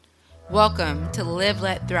Welcome to Live,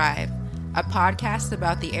 Let, Thrive, a podcast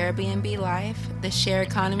about the Airbnb life, the share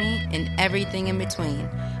economy, and everything in between.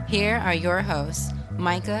 Here are your hosts,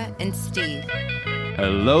 Micah and Steve.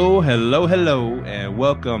 Hello, hello, hello, and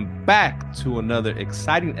welcome back to another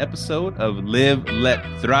exciting episode of Live, Let,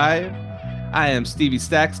 Thrive. I am Stevie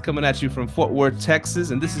Stacks coming at you from Fort Worth,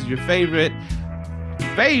 Texas, and this is your favorite,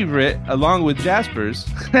 along with Jasper's.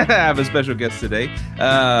 I have a special guest today.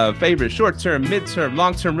 Favorite short-term, mid-term,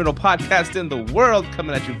 long-term rental podcast in the world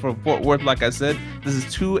coming at you from Fort Worth, like I said. This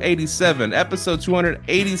is 287, episode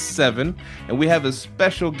 287, and we have a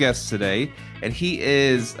special guest today, and he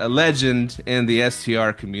is a legend in the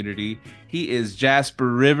STR community. He is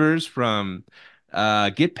Jasper Rivers from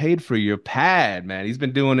Get Paid for Your Pad, man. He's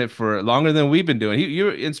been doing it for longer than we've been doing.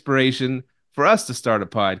 You're inspiration for us to start a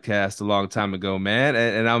podcast a long time ago, man.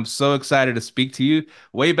 And I'm so excited to speak to you.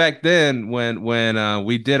 Way back then, when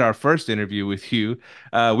we did our first interview with you,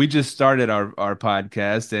 we just started our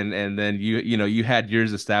podcast, and then you had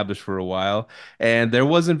yours established for a while, and there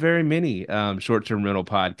wasn't very many short-term rental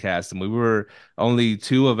podcasts, and we were only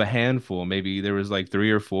two of a handful. Maybe there was like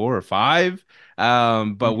three or four or five.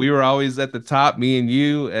 But we were always at the top, me and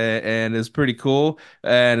you, and it's pretty cool.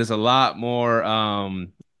 And there's a lot more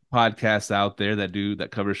podcasts out there that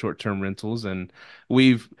cover short-term rentals, and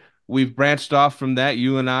we've branched off from that.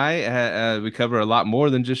 You and I, we cover a lot more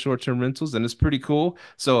than just short-term rentals, and it's pretty cool.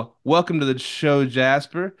 So welcome to the show,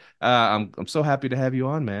 Jasper. I'm so happy to have you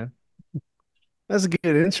on, man. That's a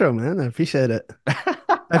good intro, man. I appreciate it.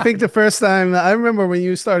 I think the first time I remember when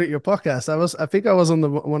you started your podcast, I think I was on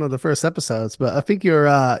one of the first episodes, but I think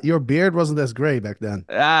your beard wasn't as gray back then.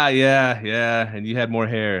 Yeah, and you had more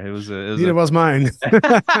hair. Neither was mine.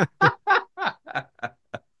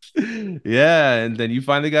 Yeah, and then you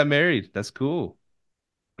finally got married. That's cool.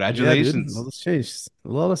 Yeah, dude. A Congratulations. lot has changed. A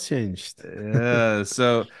lot has changed. Yeah,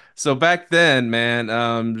 so back then,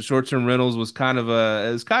 man, short-term rentals was kind of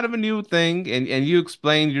a new thing, and you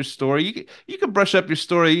explained your story. You can brush up your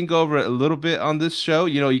story. You can go over it a little bit on this show.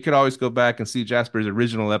 You could always go back and see Jasper's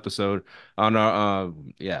original episode on our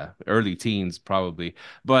early teens probably.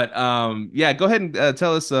 But yeah, go ahead and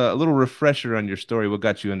tell us a little refresher on your story. What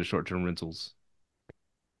got you into short-term rentals?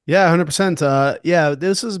 Yeah, 100%. Yeah,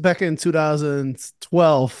 this was back in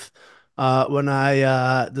 2012 when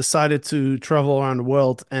I decided to travel around the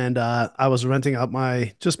world, and I was renting out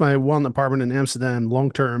my one apartment in Amsterdam long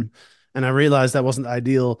term, and I realized that wasn't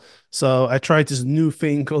ideal. So I tried this new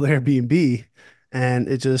thing called Airbnb, and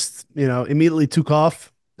it just, immediately took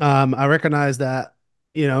off. I recognized that,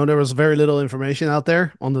 there was very little information out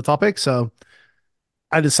there on the topic, so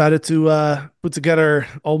I decided to put together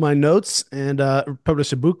all my notes and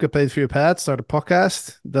publish a book. I paid for your pad, start a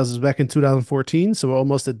podcast. That was back in 2014, so we're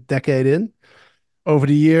almost a decade in. Over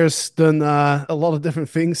the years, done a lot of different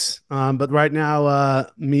things, but right now,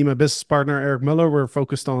 me and my business partner Eric Miller, we're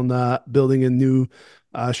focused on building a new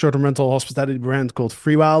short-term rental hospitality brand called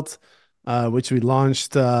FreeWild, which we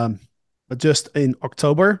launched just in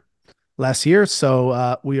October last year.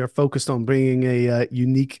 So we are focused on bringing a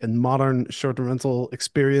unique and modern short-term rental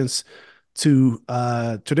experience to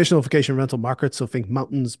traditional vacation rental markets. So think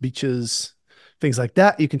mountains, beaches, things like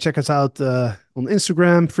that. You can check us out on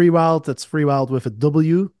Instagram, FreeWild. That's FreeWild with a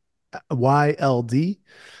WYLD.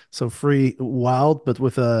 So Free Wild, but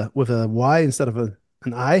with a Y instead of an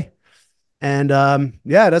I. And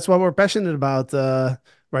yeah, that's what we're passionate about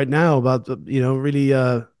right now. About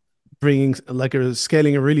really bringing like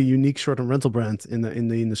scaling a really unique short-term rental brand in the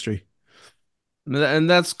industry. And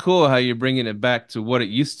that's cool how you're bringing it back to what it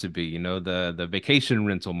used to be, the vacation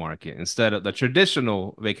rental market instead of the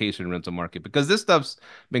traditional vacation rental market, because this stuff's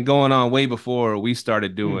been going on way before we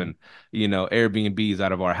started Mm. doing, Airbnbs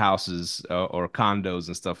out of our houses or condos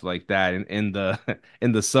and stuff like that in the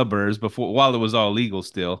in the suburbs before, while it was all legal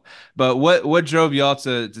still. But what drove y'all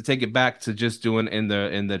to take it back to just doing in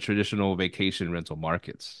the traditional vacation rental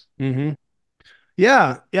markets? hmm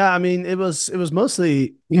Yeah. I mean, it was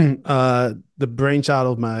mostly the brainchild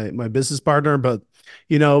of my business partner, but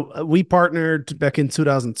we partnered back in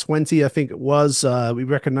 2020, I think it was. We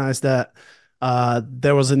recognized that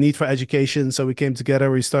there was a need for education, so we came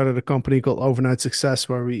together. We started a company called Overnight Success,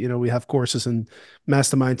 where we have courses and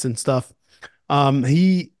masterminds and stuff.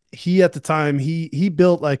 He at the time he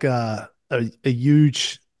built like a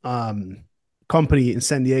huge company in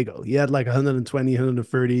San Diego. He had like 120,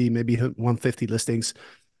 130, maybe 150 listings.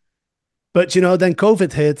 But then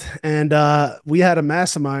COVID hit, and we had a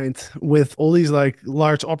mastermind with all these like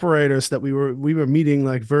large operators that we were meeting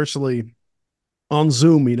like virtually on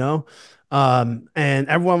Zoom, and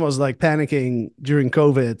everyone was like panicking during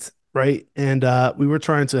COVID, right? And we were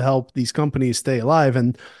trying to help these companies stay alive.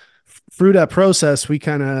 And through that process, we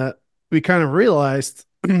kind of realized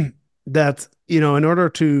that in order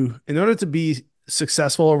to be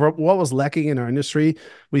successful, or what was lacking in our industry,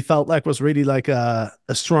 we felt like was really like a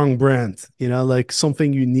strong brand, like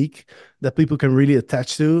something unique that people can really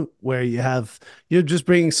attach to, where you're just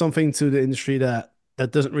bringing something to the industry that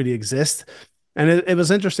doesn't really exist. And it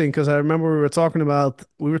was interesting because I remember we were talking about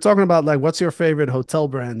like what's your favorite hotel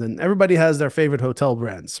brand, and everybody has their favorite hotel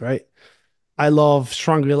brands, right? I love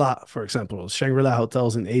Shangri-La, for example. Shangri-La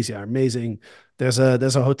hotels in Asia are amazing. There's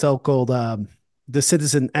a hotel called the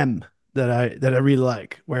Citizen M that I really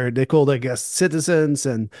like, where they call their guests citizens,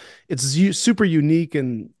 and it's super unique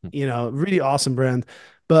and really awesome brand.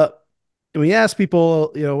 But when you ask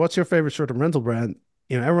people, what's your favorite short-term rental brand?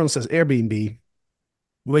 Everyone says Airbnb,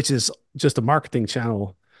 which is just a marketing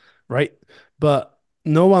channel, right? But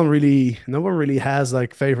no one really has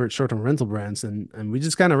like favorite short-term rental brands, and we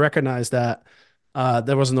just kind of recognized that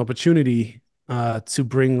there was an opportunity to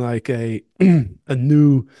bring like a a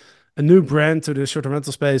new a new brand to the short-term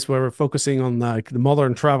rental space, where we're focusing on like the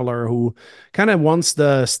modern traveler who kind of wants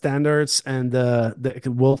the standards and the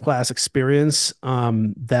world-class experience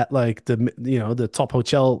that like the top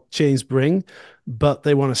hotel chains bring, but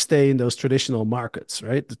they want to stay in those traditional markets,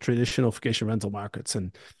 right? The traditional vacation rental markets.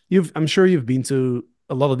 And I'm sure you've been to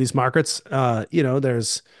a lot of these markets.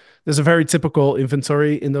 There's a very typical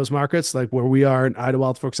inventory in those markets, like where we are in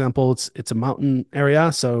Idlewild, for example. It's a mountain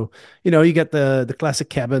area, so you get the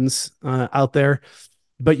classic cabins out there,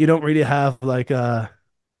 but you don't really have like a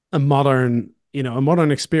modern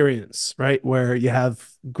experience, right? Where you have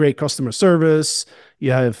great customer service,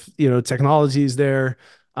 you have technologies there,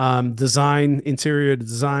 interior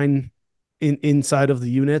design inside of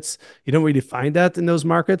the units. You don't really find that in those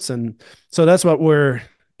markets, and so that's what we're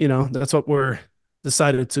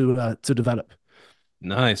decided to develop.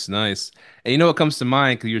 Nice, nice. And you know what comes to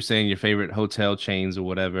mind because you're saying your favorite hotel chains or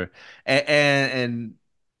whatever, and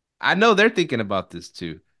I know they're thinking about this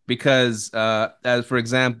too because, as for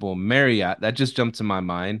example, Marriott, that just jumped to my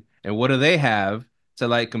mind. And what do they have to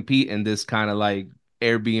like compete in this kind of like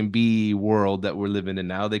Airbnb world that we're living in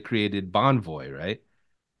now? They created Bonvoy, right?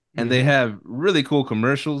 And they Hmm. have really cool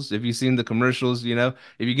commercials. If you've seen the commercials, if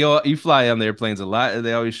you fly on the airplanes a lot,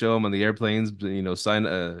 they always show them on the airplanes. Sign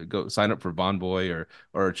up for Bonvoy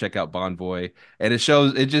or check out Bonvoy, and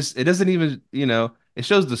it doesn't even it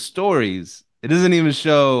shows the stories. It doesn't even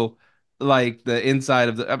show like the inside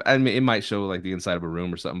of I mean, it might show like the inside of a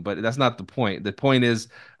room or something, but that's not the point. The point is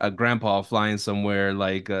a grandpa flying somewhere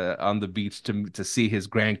like on the beach to see his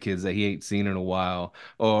grandkids that he ain't seen in a while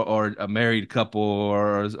or a married couple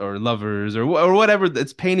or lovers or whatever.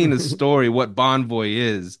 It's painting a story what Bonvoy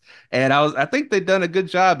is, and I think they've done a good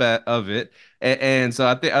job of it. And so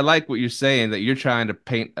I think I like what you're saying that you're trying to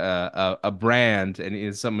paint a brand and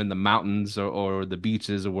it's something in the mountains or the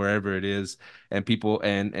beaches or wherever it is, and people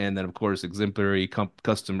and then of course exemplary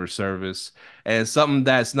customer service and something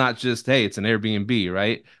that's not just hey it's an Airbnb,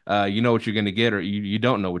 right? You know what you're going to get or you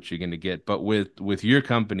don't know what you're going to get, but with your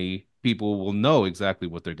company people will know exactly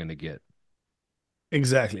what they're going to get.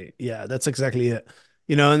 Exactly. Yeah, that's exactly it.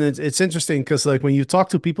 And it's interesting because like when you talk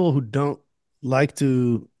to people who don't like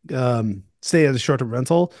to stay at a short-term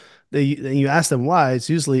rental, and you ask them why, it's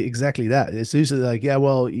usually exactly that. It's usually like, yeah,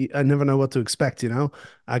 well, I never know what to expect.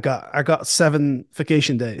 I got 7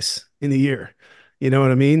 vacation days in a year. You know what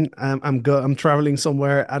I mean? I'm traveling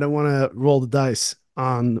somewhere. I don't want to roll the dice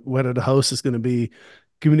on whether the host is going to be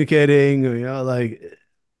communicating, or like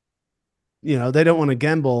they don't want to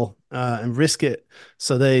gamble and risk it.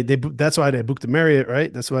 So that's why they booked the Marriott,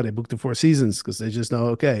 right? That's why they booked the Four Seasons, because they just know,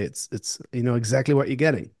 okay, it's exactly what you're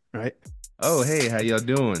getting, right? Oh, hey, how y'all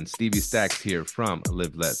doing? Stevie Stacks here from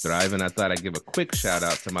Live Let Thrive, and I thought I'd give a quick shout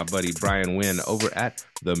out to my buddy Brian Wynn over at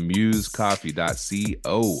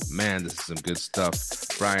themusecoffee.co. Man, this is some good stuff.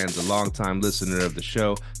 Brian's a longtime listener of the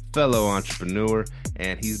show, fellow entrepreneur,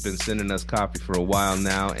 and he's been sending us coffee for a while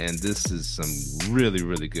now, and this is some really,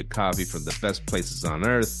 really good coffee from the best places on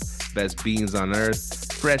earth, best beans on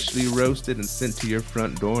earth, freshly roasted and sent to your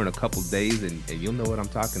front door in a couple days, and you'll know what I'm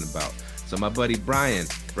talking about. So my buddy Brian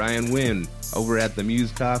Wynn over at the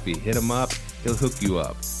Muse Coffee, hit him up. He'll hook you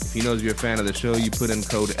up. If he knows you're a fan of the show, you put in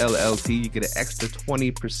code LLT, you get an extra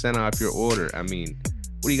 20% off your order. I mean,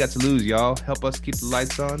 what do you got to lose, y'all? Help us keep the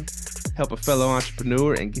lights on, help a fellow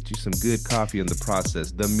entrepreneur, and get you some good coffee in the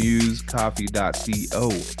process.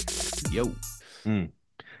 Themusecoffee.co. Yo. Mm.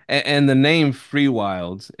 And the name Free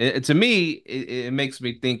Wilds, to me, it makes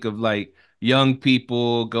me think of like young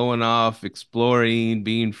people going off, exploring,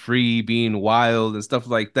 being free, being wild and stuff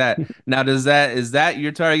like that. Now, is that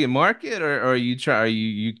your target market, or are you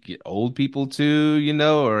you get old people too,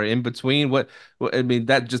 or in between? I mean,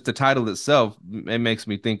 that just the title itself, it makes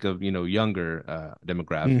me think of, younger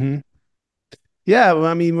demographic. Hmm. Yeah, well,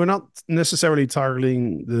 I mean, we're not necessarily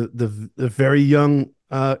targeting the very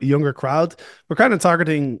younger crowd. We're kind of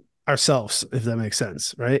targeting ourselves, if that makes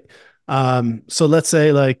sense, right? So let's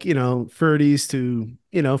say like, 30s to,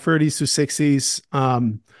 30s to 60s,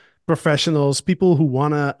 professionals, people who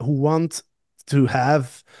want to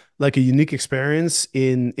have like a unique experience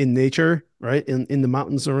in nature, right? In the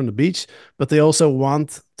mountains or on the beach, but they also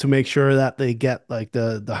want to make sure that they get like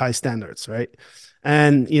the high standards, right?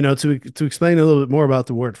 And to explain a little bit more about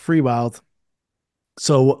the word free wild,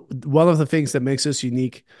 so one of the things that makes us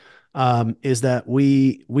unique is that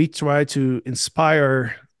we try to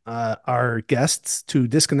inspire our guests to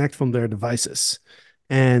disconnect from their devices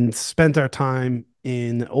and spend our time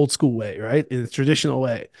in old school way, right? In a traditional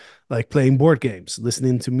way, like playing board games,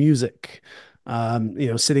 listening to music,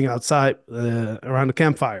 sitting outside around the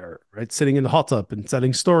campfire, right? Sitting in the hot tub and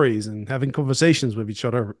telling stories and having conversations with each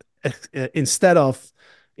other instead of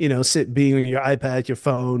sit being on your iPad, your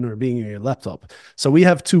phone, or being on your laptop. So we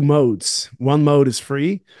have two modes. One mode is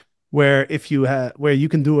free, where you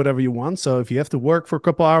can do whatever you want. So if you have to work for a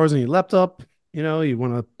couple hours on your laptop, you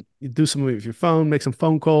want to do something with your phone, make some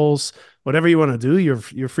phone calls, whatever you want to do,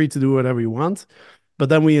 you're free to do whatever you want. But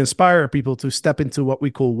then we inspire people to step into what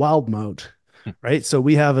we call wild mode, right? So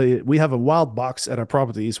we have a wild box at our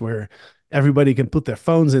properties where everybody can put their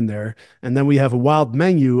phones in there, and then we have a wild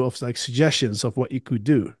menu of like suggestions of what you could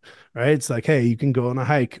do, right? It's like, hey, you can go on a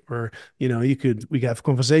hike, or we have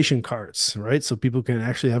conversation cards, right? So people can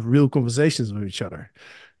actually have real conversations with each other.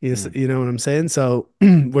 Yes, Mm. you know what I'm saying? So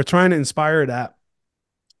we're trying to inspire that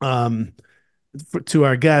um to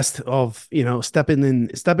our guest of stepping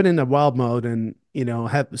in a wild mode, and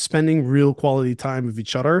have spending real quality time with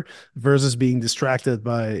each other versus being distracted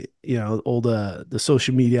by all the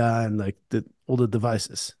social media and like all the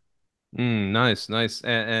devices. Nice, nice.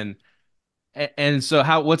 And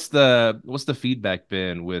so what's the feedback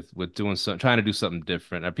been with doing some trying to do something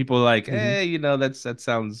different? Are people like, Hmm. hey, that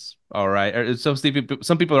sounds all right? Or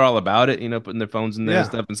some people are all about it, putting their phones in there and Yeah.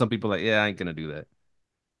 stuff, and some people are like, yeah, I ain't gonna do that.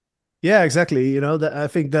 Yeah, exactly. That I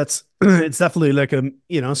think that's it's definitely like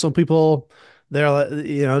some people they're like,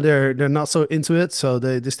 they're not so into it, so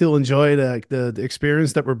they still enjoy the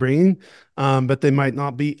experience that we're bringing, but they might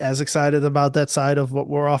not be as excited about that side of what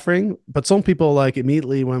we're offering. But some people like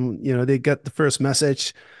immediately when they get the first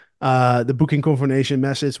message, the booking confirmation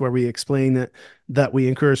message where we explain that we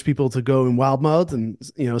encourage people to go in wild mode, and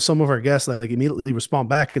some of our guests like immediately respond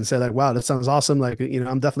back and say like, wow, that sounds awesome, like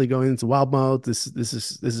I'm definitely going into wild mode. This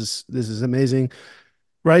is amazing,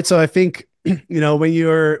 right? So I think when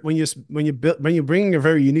you're bringing a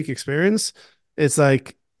very unique experience, it's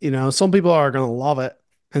like some people are going to love it,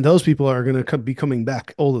 and those people are going to be coming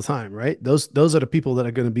back all the time, right? Those are the people that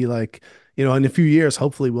are going to be like, in a few years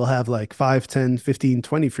hopefully we'll have like 5, 10, 15,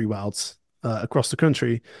 20 free wilds across the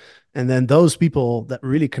country. And then those people that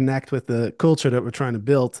really connect with the culture that we're trying to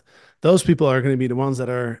build, those people are going to be the ones that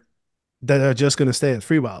are just going to stay at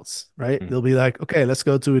free wilds, right? Mm. They'll be like, okay, let's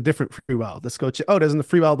go to a different free wild. Let's go. Oh, there's a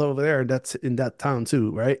free wild over there. That's in that town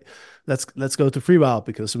too, right? Let's go to free wild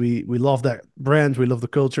because we love that brand. We love the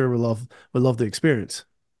culture. We love the experience.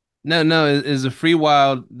 No, no. Is a free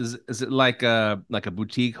wild? Is it like a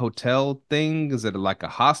boutique hotel thing? Is it like a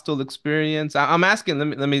hostel experience? I'm asking.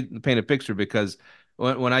 Let me paint a picture because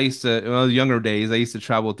when I used to when I was younger days, I used to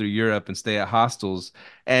travel through Europe and stay at hostels,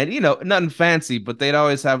 and nothing fancy, but they'd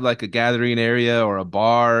always have like a gathering area or a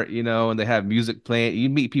bar, and they have music playing. You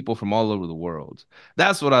meet people from all over the world.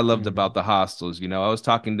 That's what I loved about Mhm. the hostels. I was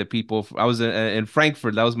talking to people. I was in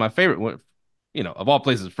Frankfurt. That was my favorite one. Of all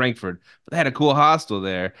places, Frankfurt. But they had a cool hostel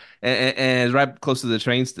there and it's right close to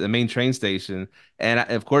the main train station. And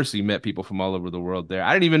of course, you met people from all over the world there.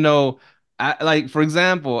 I didn't even know. Like for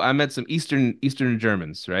example, I met some Eastern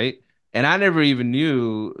Germans, right? And I never even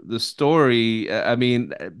knew the story. I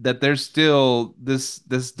mean, that there's still this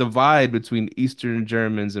divide between Eastern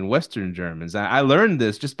Germans and Western Germans. I learned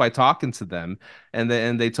this just by talking to them, and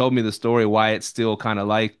they told me the story why it's still kind of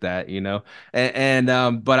like that.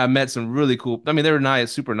 But I met some really cool. I mean, they were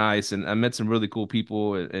nice, super nice, and I met some really cool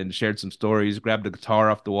people and shared some stories. Grabbed a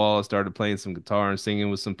guitar off the wall, started playing some guitar and singing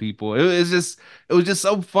with some people. It was just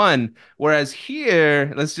so fun. Whereas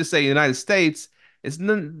here, let's just say United States,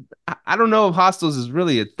 I don't know if hostels is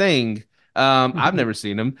really a thing. I've never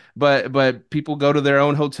seen them, but people go to their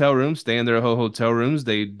own hotel rooms, stay in their whole hotel rooms.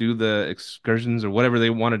 They do the excursions or whatever they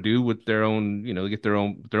want to do with their own, get their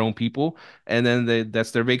own people, and then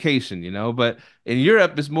that's their vacation, But in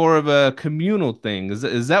Europe, it's more of a communal thing.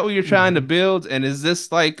 Is that what you're trying to Mhm. build? And is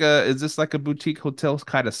this like a boutique hotel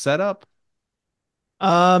kind of setup?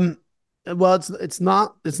 Um, well, it's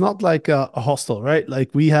not like a hostel, right?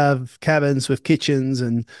 Like we have cabins with kitchens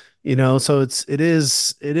and so it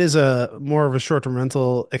is a more of a short-term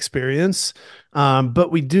rental experience.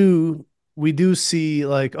 But we do see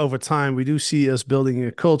like over time we do see us building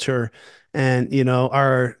a culture, and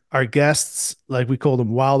our guests, like we call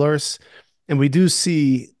them wilders, and we do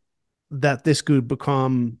see that this could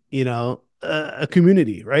become, a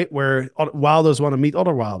community, right? Where wilders want to meet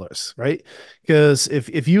other wilders, right? Because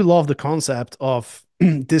if you love the concept of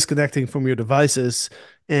disconnecting from your devices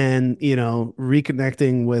and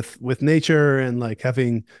reconnecting with nature and like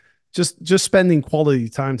having just spending quality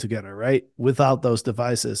time together, right? Without those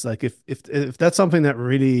devices, like if that's something that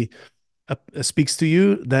really speaks to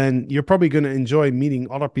you, then you're probably going to enjoy meeting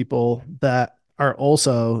other people that are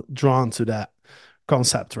also drawn to that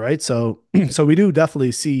concept, right? So, so we do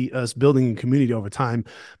definitely see us building a community over time,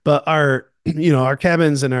 but our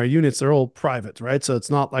cabins and our units are all private, right? So it's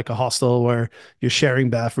not like a hostel where you're sharing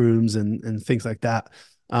bathrooms and things like that.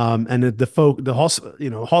 And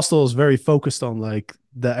hostel is very focused on like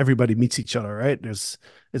that everybody meets each other, right? It's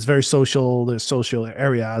very social. There's social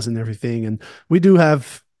areas and everything, and we do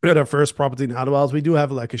have at our first property in Adwells, we do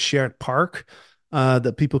have like a shared park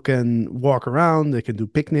that people can walk around. They can do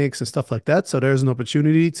picnics and stuff like that. So there's an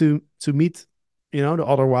opportunity to meet, the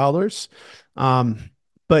other wilders. Um,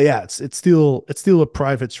 but yeah, it's still a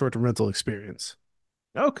private short-term rental experience.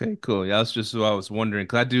 Okay, cool. Yeah, that's just what I was wondering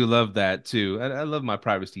because I do love that too. I love my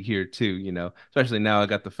privacy here too, especially now I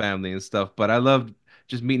got the family and stuff. But I love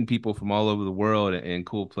just meeting people from all over the world and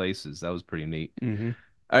cool places. That was pretty neat. Hmm.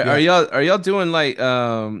 Are, are Yeah. y'all are y'all doing like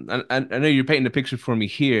I know you're painting a picture for me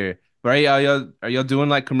here, but are y'all doing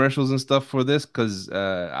like commercials and stuff for this? Because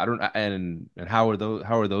I don't and how are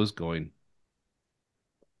those going?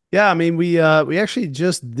 Yeah, I mean we actually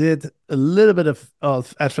just did a little bit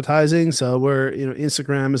of advertising. So we're,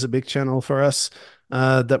 Instagram is a big channel for us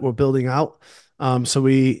that we're building out. So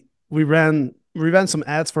we ran some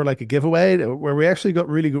ads for like a giveaway where we actually got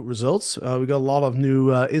really good results. We got a lot of new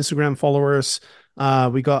Instagram followers.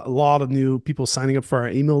 We got a lot of new people signing up for our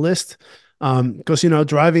email list. Because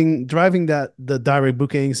driving that the direct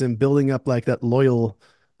bookings and building up like that loyal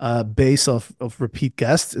base of repeat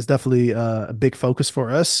guests is definitely a big focus for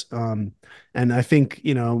us. And I think,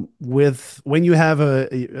 with when you have a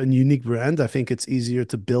unique brand, I think it's easier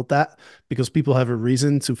to build that because people have a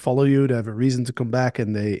reason to follow you, they have a reason to come back,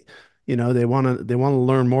 and they want to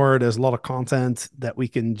learn more. There's a lot of content that we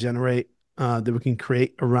can generate, that we can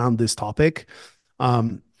create around this topic.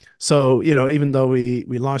 Um, so even though we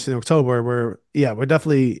launched in October, we're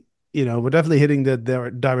definitely hitting the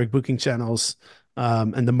direct booking channels,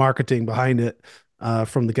 and the marketing behind it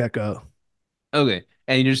from the get-go. Okay,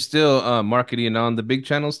 and you're still marketing on the big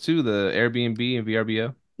channels too, the Airbnb and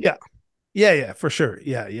VRBO. Yeah. Yeah, yeah, for sure.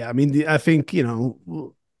 Yeah, yeah. I mean, I think,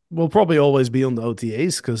 we'll probably always be on the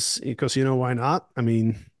OTAs because why not? I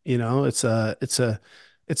mean, it's a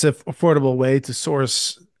affordable way to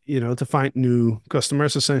source, to find new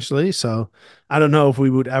customers essentially. So I don't know if we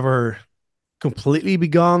would ever completely be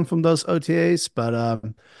gone from those OTAs, but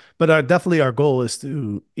definitely our goal is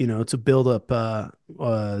to build up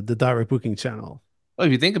the direct booking channel. Well,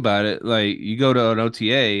 if you think about it, like you go to an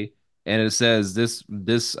OTA and it says this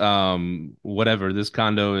whatever this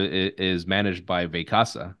condo is managed by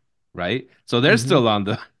Vacasa, right? So they're Hmm. still on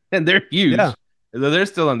the and they're Yeah. huge. So they're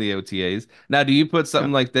still on the OTAs. Now, do you put Yeah.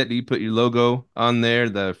 something like that? Do you put your logo on there,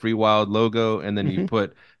 the Free Wild logo, and then you Hmm.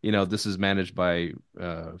 put, this is managed by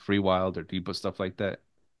Free Wild, or do you put stuff like that?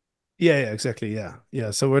 Yeah, yeah, exactly. Yeah.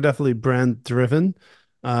 Yeah. So we're definitely brand driven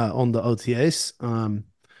on the OTAs.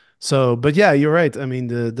 But yeah, you're right. I mean,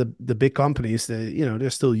 the big companies, they're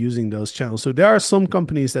still using those channels. So there are some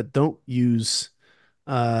companies that don't use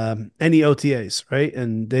any OTAs, right?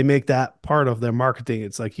 And they make that part of their marketing.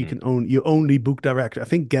 It's like you only book direct. I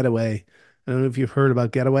think Getaway. I don't know if you've heard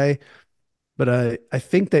about Getaway, but I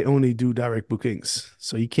think they only do direct bookings.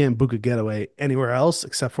 So you can't book a Getaway anywhere else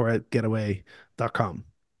except for at getaway.com.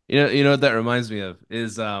 You know what that reminds me of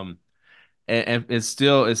is and it's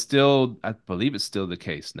still I believe it's still the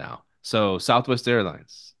case now. So Southwest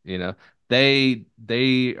Airlines, they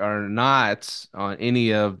are not on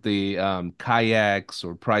any of the kayaks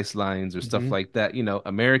or price lines or stuff Hmm. like that.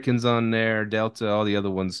 Americans on there, Delta, all the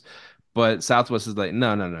other ones, but Southwest is like,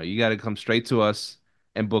 no, no, no, you got to come straight to us.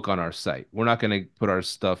 and book on our site. We're not going to put our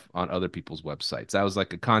stuff on other people's websites. That was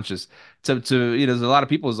like a conscious there's a lot of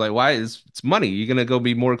people is like, why is it's money? You're going to go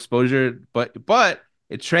be more exposure, but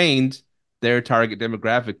it trained their target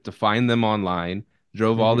demographic to find them online,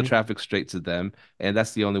 drove all the Hmm. traffic straight to them, and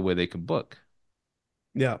that's the only way they can book.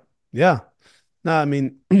 Yeah. Yeah. No, I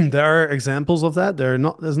mean, there are examples of that.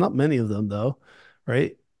 There's not many of them though,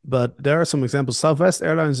 right? But there are some examples. Southwest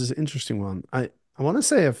Airlines is an interesting one. I want to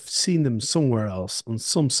say I've seen them somewhere else on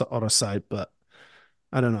some other site, but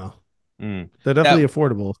I don't know. Mm. They're Yeah, definitely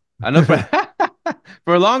affordable. I know for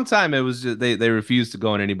for a long time it was just they refused to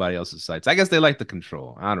go on anybody else's sites. I guess they like the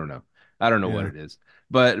control. I don't know. I don't know what Yeah. it is.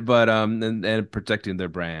 But and protecting their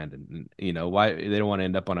brand and why they don't want to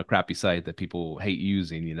end up on a crappy site that people hate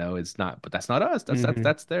using, it's not, but that's not us. Hmm.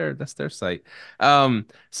 That's their site.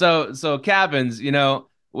 So cabins,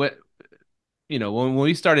 what when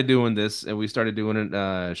we started doing this and we started doing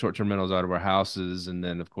short-term rentals out of our houses and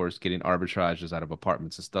then of course getting arbitrages out of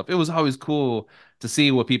apartments and stuff, it was always cool to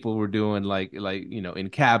see what people were doing like in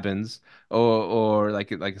cabins or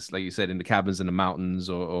like you said in the cabins in the mountains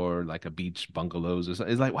or like a beach bungalows or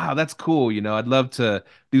something. It's like, wow, that's cool. I'd love to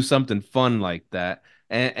do something fun like that.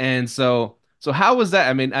 And so how was that?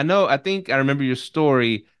 I mean, I think I remember your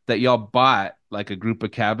story that y'all bought like a group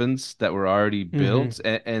of cabins that were already Hmm. built,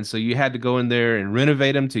 and so you had to go in there and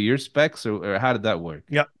renovate them to your specs, or how did that work?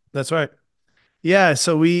 Yep, that's right. Yeah,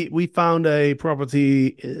 so we found a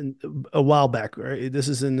property a while back, right? This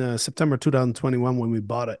is in September 2021 when we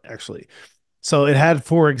bought it, actually. So it had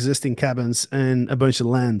four existing cabins and a bunch of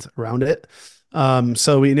land around it.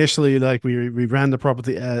 So we initially like we ran the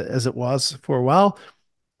property as it was for a while.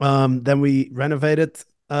 Then we renovated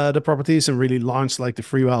the properties and really launched like the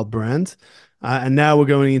Free Wild brand. And now we're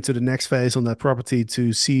going into the next phase on that property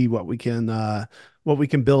to see what we can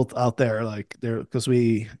build out there, like there, because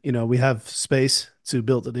we have space to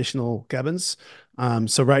build additional cabins.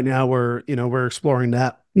 So right now we're exploring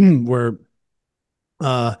that. We're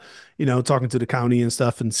uh, talking to the county and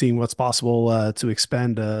stuff and seeing what's possible to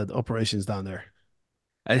expand the operations down there.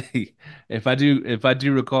 I, if I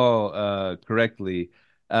do recall correctly,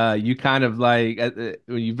 you kind of like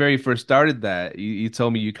when you very first started that, you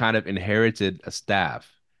told me you kind of inherited a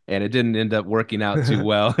staff, and it didn't end up working out too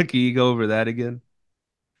well. Can you go over that again?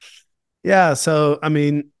 Yeah, so I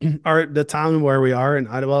mean, our the town where we are in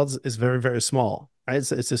Idaho is very, very small, right?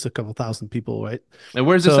 It's just a couple thousand people, right? And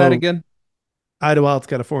where's this at So again? Idaho,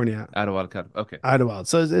 California, Out of Waterloo. Okay, Idaho.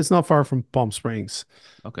 So it's not far from Palm Springs.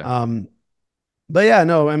 okay. Um, but yeah,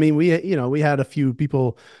 no, I mean, we had a few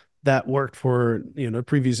people that worked for, the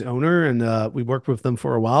previous owner and we worked with them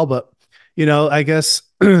for a while, but I guess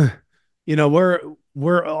we're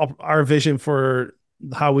our vision for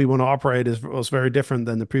how we want to operate was very different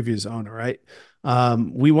than the previous owner, right?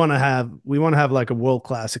 We want to have like a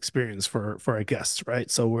world-class experience for our guests, right?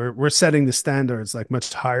 So we're setting the standards like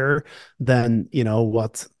much higher than,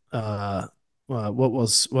 what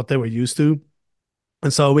they were used to.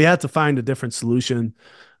 And so we had to find a different solution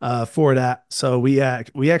for that. So we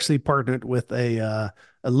actually partnered with a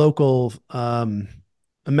local a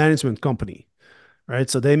management company, right?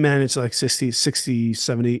 So they manage like 60,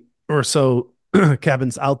 70 or so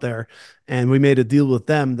cabins out there, and we made a deal with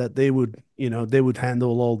them that they would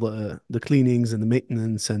handle all the cleanings and the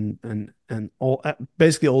maintenance and all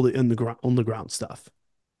basically all the underground stuff.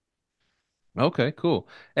 Okay, cool.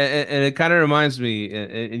 And it kind of reminds me,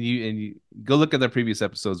 and you go look at the previous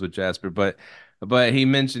episodes with Jasper, but he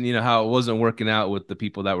mentioned how it wasn't working out with the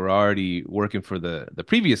people that were already working for the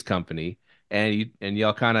previous company, and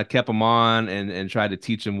y'all kind of kept them on and tried to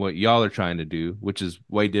teach them what y'all are trying to do, which is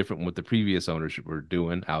way different from what the previous ownership were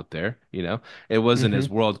doing out there. It wasn't as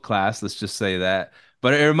Hmm. world class, let's just say that.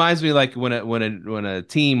 But it reminds me like when a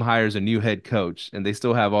team hires a new head coach and they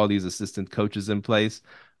still have all these assistant coaches in place.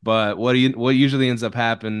 But what usually ends up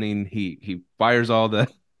happening, he fires all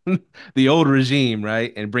the the old regime,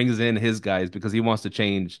 right, and brings in his guys because he wants to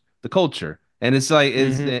change the culture. And it's like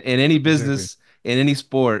is Hmm. in any Exactly. business, in any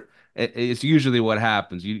sport, it's usually what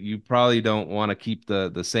happens. You probably don't want to keep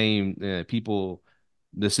the same people,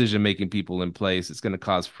 decision making people in place. It's going to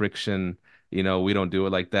cause friction. We don't do it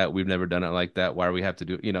like that. We've never done it like that. Why do we have to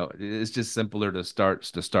do it? It's just simpler to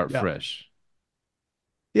start Yeah. fresh.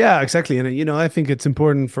 Yeah, exactly. And I think it's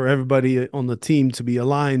important for everybody on the team to be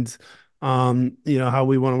aligned on, how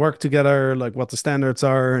we want to work together, like what the standards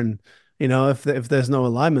are. And, if there's no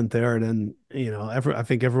alignment there, then, I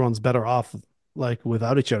think everyone's better off like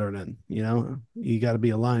without each other then, you got to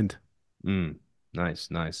be aligned. Mm, nice,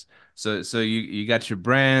 nice. So you got your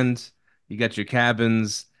brand, you got your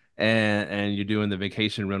cabins. and you're doing the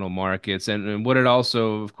vacation rental markets, and what it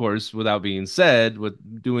also, of course, without being said, with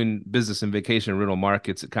doing business in vacation rental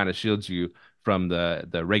markets, it kind of shields you from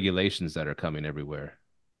the regulations that are coming everywhere.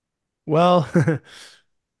 Well,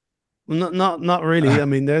 not really. I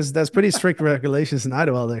mean, there's pretty strict regulations in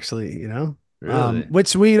Idlewild, actually, Really?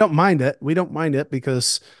 which we don't mind it. We don't mind it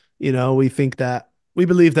because, we think that we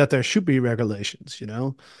believe that there should be regulations,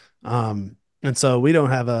 and so we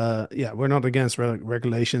don't have we're not against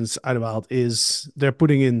regulations. Idlewild they're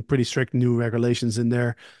putting in pretty strict new regulations in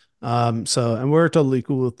there. And we're totally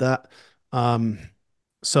cool with that. Um,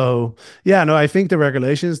 so yeah, no, I think the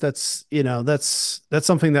regulations, that's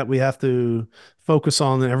something that we have to focus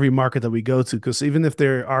on in every market that we go to, because even if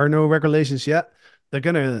there are no regulations yet, they're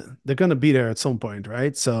gonna be there at some point,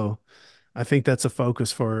 right? So I think that's a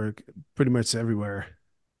focus for pretty much everywhere.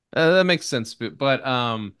 That makes sense, but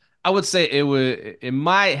I would say it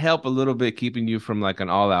might help a little bit keeping you from like an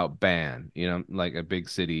all-out ban, like a big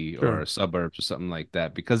city or Sure. suburbs or something like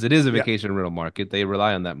that, because it is a Yeah. vacation rental market. They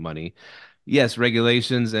rely on that money. Yes,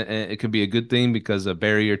 regulations, and it could be a good thing because a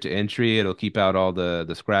barrier to entry. It'll keep out all the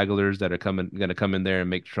scragglers that are gonna come in there and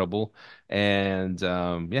make trouble, and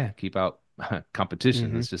yeah, keep out competition.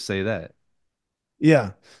 Hmm. Let's just say that.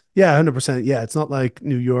 Yeah. Yeah, 100%. Yeah, it's not like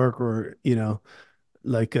New York or,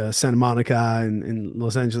 like Santa Monica in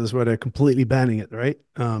Los Angeles where they're completely banning it, right?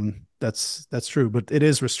 That's true, but it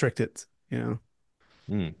is restricted.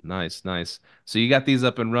 Nice, nice. So you got these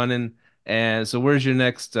up and running. And so where's your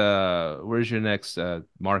next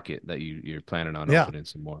market that you're planning on Yeah. opening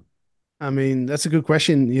some more? I mean, that's a good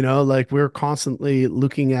question. Like we're constantly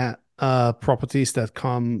looking at properties that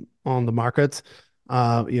come on the market.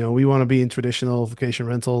 We want to be in traditional vacation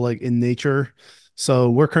rental, like in nature. So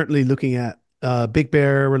we're currently looking at Big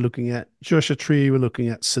Bear, we're looking at Joshua Tree, we're looking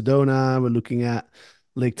at Sedona, we're looking at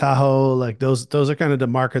Lake Tahoe. Like those are kind of the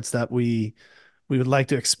markets that we would like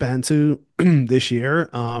to expand to this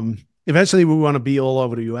year. Eventually, we want to be all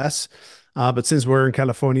over the U.S., but since we're in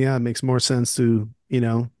California, it makes more sense to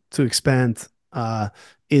expand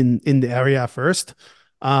in the area first.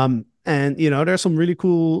 And there's some really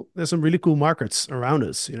cool markets around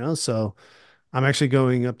us. So I'm actually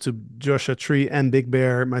going up to Joshua Tree and Big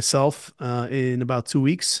Bear myself in about 2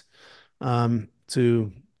 weeks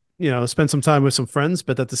to spend some time with some friends,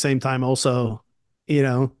 but at the same time also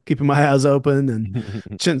keeping my eyes open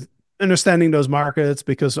and ch- understanding those markets,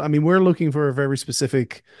 because I mean we're looking for a very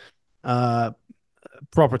specific uh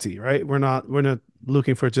property, right? We're not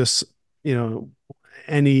looking for just you know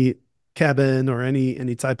any cabin or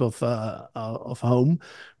any type of home.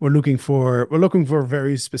 We're looking for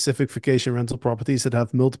very specific vacation rental properties that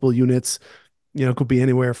have multiple units. Could be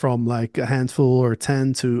anywhere from like a handful or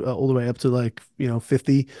 10 to all the way up to like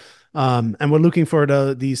 50. And we're looking for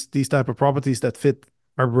these type of properties that fit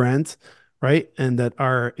our brand, right? And that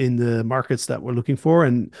are in the markets that we're looking for.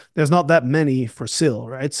 And there's not that many for sale,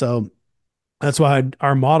 right? So that's why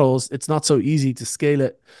our models, it's not so easy to scale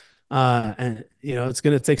it. And it's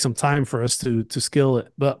going to take some time for us to scale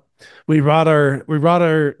it, but we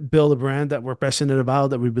rather build a brand that we're passionate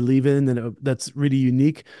about, that we believe in, and that's really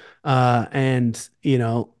unique, and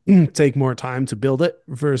take more time to build it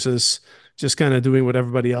versus just kind of doing what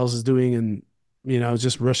everybody else is doing and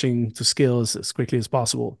just rushing to scale as quickly as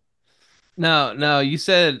possible. Now you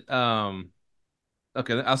said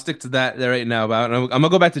okay, I'll stick to that there right now. But I'm gonna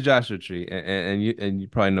go back to Joshua Tree, and you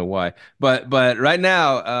probably know why. But right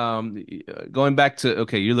now, going back to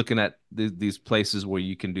okay, you're looking at these places where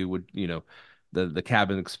you can do what the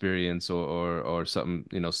cabin experience or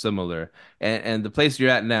something similar. And the place you're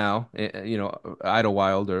at now,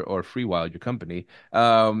 Idlewild or Freewild, your company,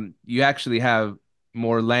 you actually have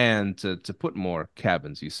more land to put more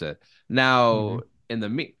cabins. You said now. Hmm.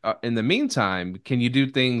 In the meantime, can you do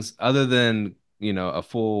things other than a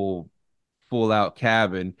full out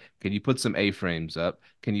cabin? Can you put some A-frames up?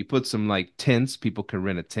 Can you put some like tents? People can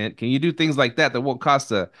rent a tent. Can you do things like that that won't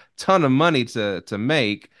cost a ton of money to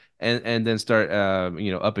make and then start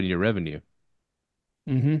upping your revenue?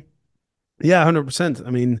 Hmm. Yeah, 100%. I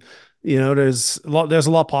mean, there's a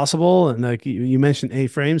lot possible. And like you mentioned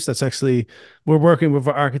A-frames, that's actually, we're working with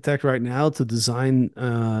our architect right now to design,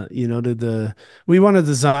 we want to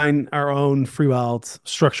design our own freewild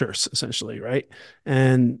structures essentially, right?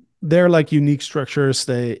 And they're like unique structures.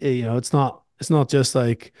 It's not just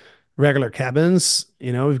like regular cabins.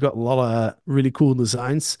 We've got a lot of really cool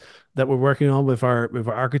designs that we're working on with our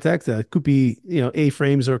architect. It could be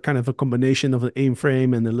A-frames or kind of a combination of an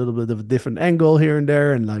A-frame and a little bit of a different angle here and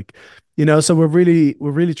there, and like so we're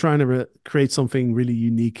really trying to create something really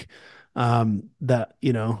unique, that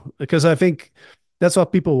because I think that's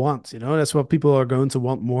what people want, you know, that's what people are going to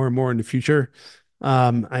want more and more in the future.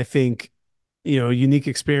 I think, you know, unique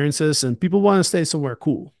experiences, and people want to stay somewhere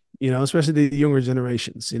cool, you know, especially the younger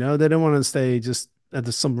generations, you know, they don't want to stay just at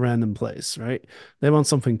some random place, right? They want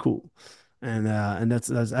something cool. And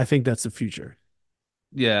that's I think that's the future.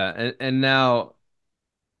 Yeah, and now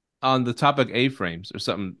on the topic A-frames or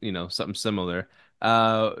something, something similar,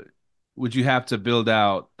 uh, would you have to build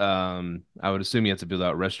out, I would assume you have to build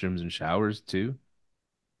out restrooms and showers too?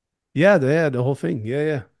 Yeah, the whole thing.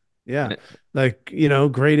 Yeah. Eh, Like, you know,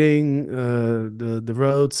 grading, the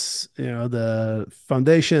roads, you know, the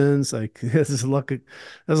foundations, like there's a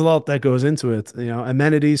lot that goes into it. You know,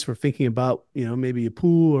 amenities for thinking about, you know, maybe a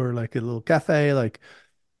pool or like a little cafe, like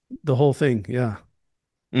the whole thing. Yeah.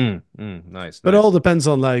 nice, But it all nice. depends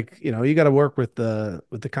on, like, you know, you got to work with the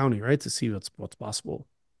county, right? To see what's possible.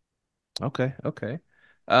 Okay, okay.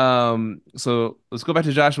 So let's go back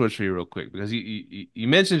to Joshua Tree real quick because you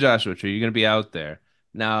mentioned Joshua Tree. You're gonna be out there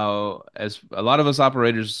now. As a lot of us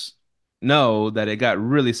operators know that it got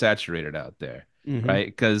really saturated out there, Hmm. right?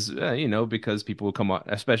 Because because people will come on,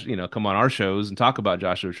 especially come on our shows and talk about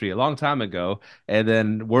Joshua Tree a long time ago, and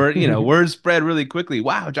then word spread really quickly.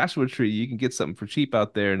 Wow, Joshua Tree, you can get something for cheap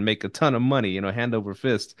out there and make a ton of money, hand over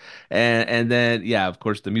fist, and then yeah, of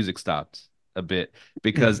course the music stopped a bit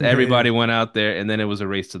because Yeah, yeah. everybody went out there and then it was a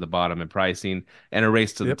race to the bottom in pricing and a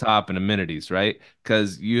race to the Yep. top in amenities, right?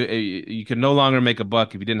 Because you can no longer make a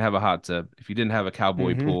buck if you didn't have a hot tub, if you didn't have a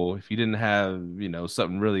cowboy Hmm. pool, if you didn't have,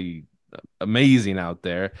 something really amazing out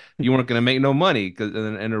there, you weren't going to make no money because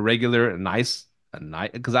in a regular a nice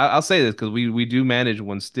because I'll say this because we do manage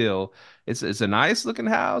one still. It's a nice looking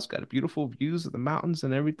house, got a beautiful views of the mountains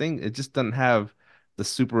and everything. It just doesn't have the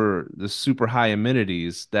super high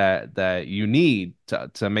amenities that you need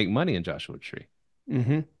to make money in Joshua Tree.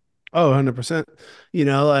 Hmm. Oh, 100%. You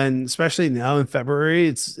know, and especially now in February,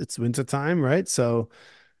 it's winter time, right? So,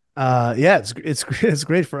 yeah, it's it's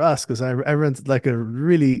great for us because I rented like a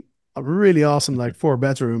really awesome like four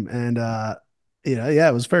bedroom, and you know, yeah,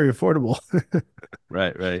 it was very affordable.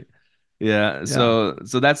 Right, right. Yeah, Yeah,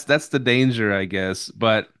 so that's the danger, I guess.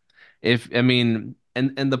 But if I mean,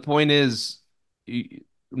 and the point is,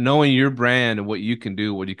 knowing your brand and what you can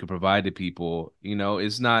do, what you can provide to people,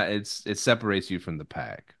 it's not it separates you from the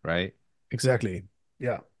pack, right? exactly.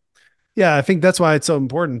 Yeah. Yeah, I think that's why it's so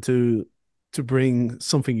important to bring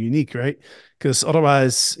something unique, right? Because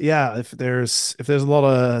otherwise, yeah, if there's a lot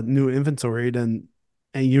of new inventory, then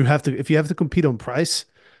and you have to if you have to compete on price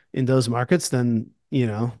in those markets, then you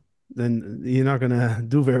know, then you're not gonna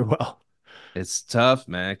do very well. It's tough,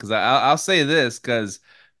 man. Because I'll say this, because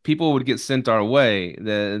people would get sent our way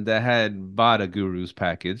that had bought a Guru's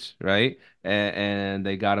package, right? And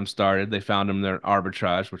they got them started. They found them their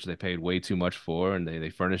arbitrage, which they paid way too much for, and they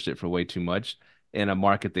furnished it for way too much in a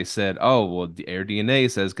market. They said, "Oh, well, the AirDNA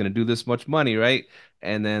says it's going to do this much money, right?"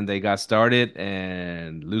 And then they got started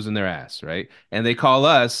and losing their ass, right? And they call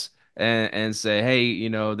us and say, hey,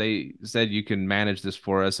 they said you can manage this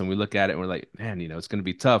for us. And we look at it and we're like, man, it's going to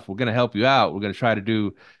be tough. We're going to help you out. We're going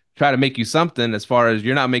to try to make you something as far as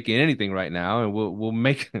you're not making anything right now. And we'll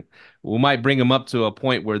make, we might bring them up to a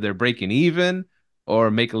point where they're breaking even or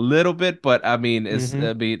make a little bit. But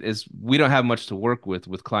Hmm. we don't have much to work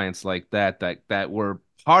with clients like that were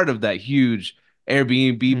part of that huge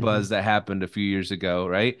Airbnb Hmm. buzz that happened a few years ago,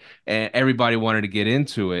 right? And everybody wanted to get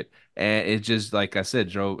into it and it just like I said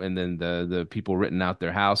drove and then the people renting out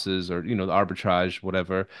their houses or the arbitrage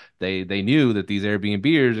whatever they knew that these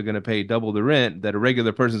Airbnbers are going to pay double the rent that a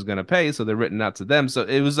regular person's going to pay so they're renting out to them so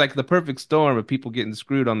it was like the perfect storm of people getting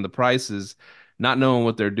screwed on the prices not knowing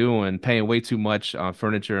what they're doing paying way too much on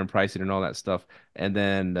furniture and pricing and all that stuff and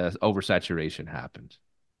then oversaturation happened.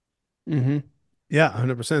 Hmm. Yeah,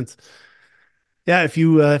 100%. Yeah, if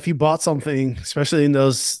you bought something, especially in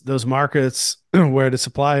those markets where the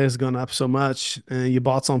supply has gone up so much, and you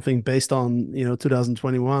bought something based on, you know,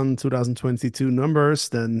 2021, 2022 numbers,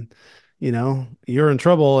 then, you know, you're in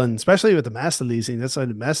trouble. And especially with the master leasing, that's why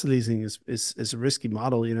the master leasing is a risky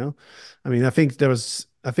model, you know. I mean, I think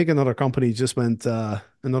another company just went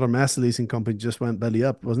another master leasing company just went belly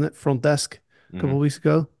up, wasn't it? Front Desk a couple Mm-hmm. of weeks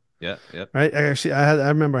ago. Yeah, yep. Right. I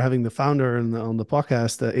remember having the founder on the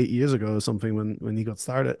podcast 8 years ago or something when he got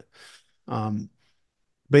started. Um,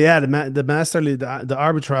 but yeah, the masterly the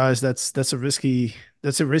arbitrage that's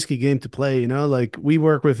a risky game to play. You know, like we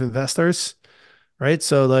work with investors, right?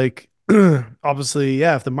 So like obviously,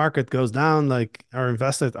 yeah, if the market goes down, like our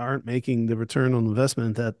investors aren't making the return on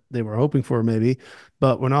investment that they were hoping for, maybe,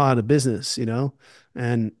 but we're not out of business, you know.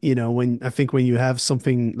 And you know, when I think when you have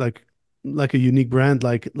something like a unique brand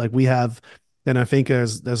like we have, then I think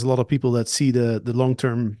there's a lot of people that see the long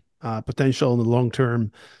term potential and the long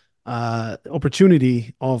term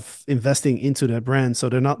opportunity of investing into that brand. So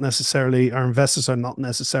they're not necessarily our investors are not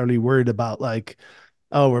necessarily worried about like,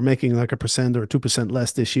 oh, we're making like 1% or 2%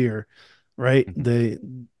 less this year, right?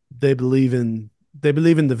 Mhm. They believe in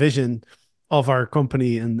the vision of our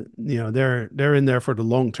company, and they're in there for the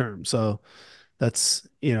long term. So that's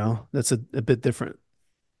a bit different.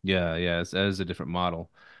 Yeah, yeah, that is a different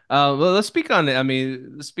model. Well, let's speak on it. I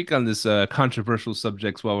mean, let's speak on this controversial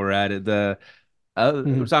subjects while we're at it. We're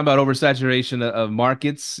Mhm. talking about oversaturation of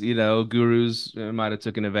markets. Gurus might have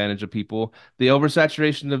taken advantage of people. The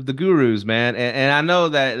oversaturation of the gurus, man. And I know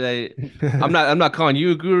that I'm not calling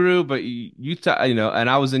you a guru, but and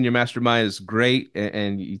I was in your mastermind. It's great,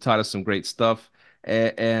 and you taught us some great stuff.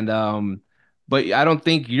 And but I don't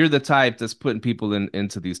think you're the type that's putting people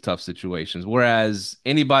into these tough situations. Whereas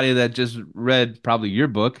anybody that just read probably your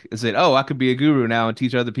book and said, "Oh, I could be a guru now and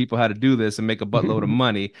teach other people how to do this and make a buttload of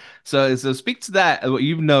money." So speak to that, what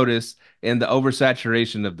you've noticed in the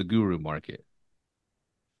oversaturation of the guru market.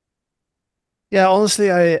 Yeah, honestly,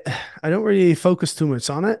 I don't really focus too much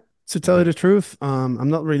on it, to tell you Mhm. the truth. I'm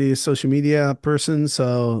not really a social media person,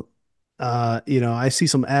 so I see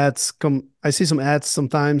some ads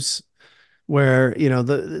sometimes where,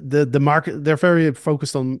 the market, they're very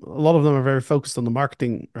focused on, a lot of them are very focused on the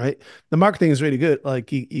marketing, right? The marketing is really good.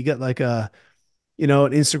 Like you get like an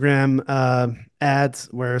Instagram ad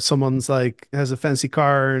where someone's like has a fancy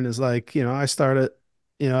car and is like, I started,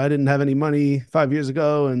 I didn't have any money 5 years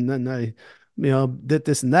ago, and then I, did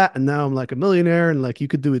this and that, and now I'm like a millionaire, and like you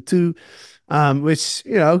could do it too. Which,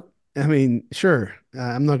 I mean, sure,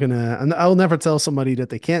 I'll never tell somebody that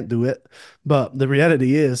they can't do it, but the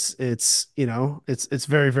reality is, it's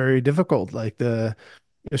very, very difficult. Like the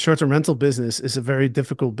short-term rental business is a very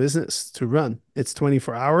difficult business to run. It's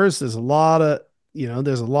 24 hours. There's a lot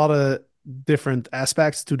of different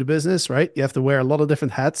aspects to the business, right? You have to wear a lot of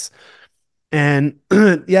different hats. And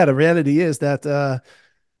yeah, the reality is that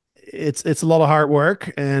it's a lot of hard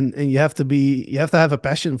work, and you have to have a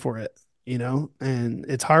passion for it, and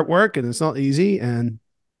it's hard work and it's not easy. And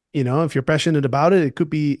if you're passionate about it, can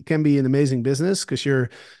be an amazing business because you're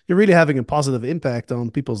really having a positive impact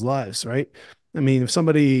on people's lives, right? I mean, if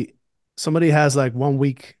somebody has like 1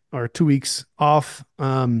 week or 2 weeks off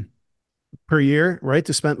per year, right,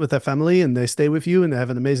 to spend with their family, and they stay with you and they have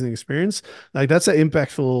an amazing experience, like that's an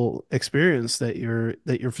impactful experience that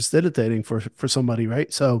you're facilitating for somebody,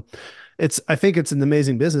 right? So I think it's an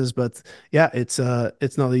amazing business, but yeah, it's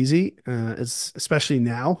not easy. It's especially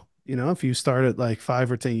now, if you started like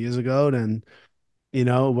 5 or 10 years ago, then it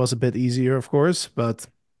was a bit easier, of course. But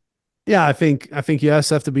yeah, I think you just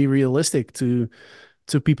have to be realistic to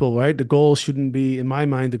people, right? The goal shouldn't be, in my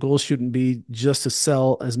mind, the goal shouldn't be just to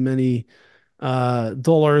sell as many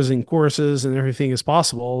dollars in courses and everything as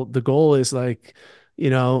possible. The goal is like,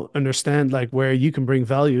 understand like where you can bring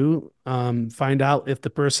value, find out if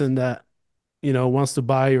the person that wants to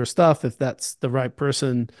buy your stuff, if that's the right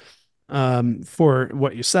person for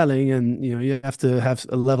what you're selling. And you have to have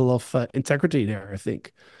a level of integrity there, I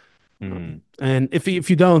think. Hmm. And if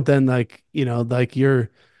you don't, then like like you're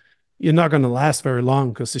not going to last very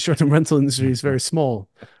long because the short-term rental industry is very small,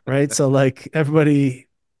 right? So like everybody,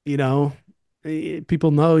 you know,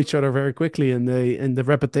 people know each other very quickly, and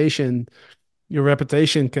your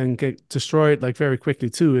reputation can get destroyed like very quickly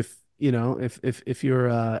too, if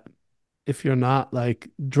you're not like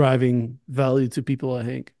driving value to people, I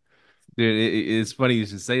think. Dude, it's funny you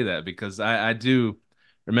should say that because I do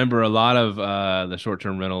remember a lot of the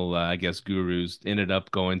short-term rental, I guess, gurus ended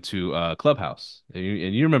up going to Clubhouse. And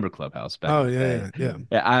you remember Clubhouse back in Oh the yeah, day. yeah, yeah.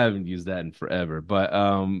 Yeah, I haven't used that in forever.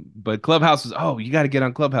 But Clubhouse was, oh, you got to get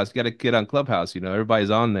on Clubhouse. You got to get on Clubhouse.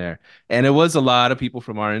 Everybody's on there. And it was a lot of people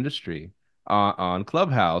from our industry on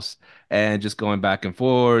Clubhouse and just going back and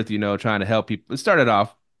forth, trying to help people. It started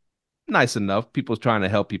off nice enough. People trying to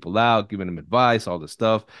help people out, giving them advice, all this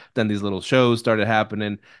stuff. Then these little shows started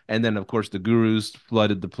happening, and then of course the gurus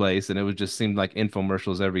flooded the place, and it was just seemed like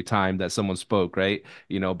infomercials every time that someone spoke. Right?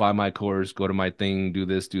 Buy my course, go to my thing, do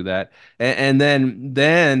this, do that, and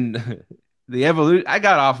then. The evolution, I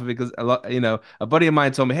got off of it because a buddy of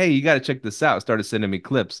mine told me, "Hey, you got to check this out." Started sending me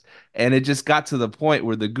clips, and it just got to the point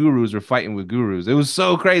where the gurus were fighting with gurus. It was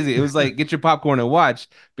so crazy. It was like, get your popcorn and watch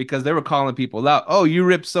because they were calling people out. Oh, you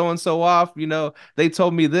ripped so and so off. They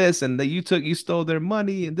told me this, and that you stole their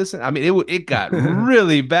money and this. I mean, it got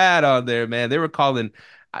really bad on there, man. They were calling.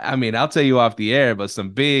 I mean, I'll tell you off the air, but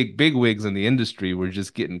some big wigs in the industry were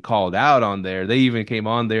just getting called out on there. They even came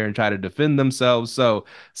on there and tried to defend themselves. So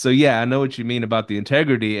yeah, I know what you mean about the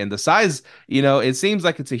integrity and the size. It seems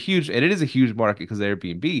like it's a huge, and it is a huge market because of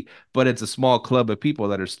Airbnb, but it's a small club of people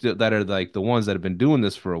that are like the ones that have been doing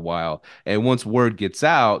this for a while. And once word gets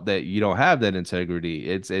out that you don't have that integrity,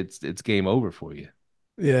 it's game over for you.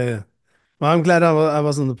 Yeah, yeah. Well, I'm glad I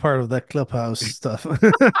wasn't a part of that clubhouse stuff.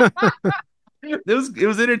 It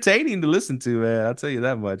was entertaining to listen to, man. I'll tell you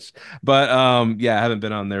that much. But yeah, I haven't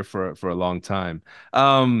been on there for a long time.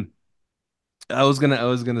 Um I was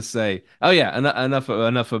gonna say, oh yeah,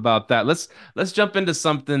 enough about that. Let's jump into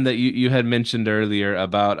something that you had mentioned earlier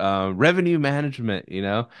about revenue management.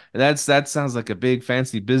 That sounds like a big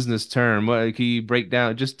fancy business term. What can you break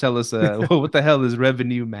down? Just tell us what the hell is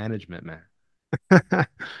revenue management, man?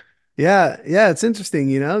 Yeah, yeah, it's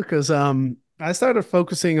interesting, because I started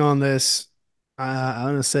focusing on this. I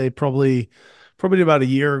want to say probably about a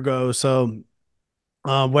year ago. So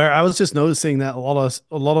where I was just noticing that a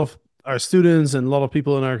lot of our students and a lot of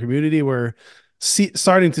people in our community were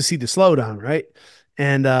starting to see the slowdown, right?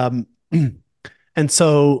 And and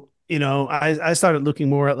so I started looking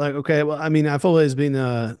more at like, okay, well, I mean, I've always been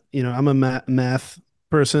I'm a math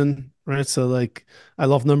person, right? So like, I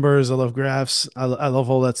love numbers, I love graphs, I love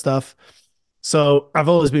all that stuff. So I've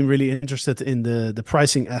always been really interested in the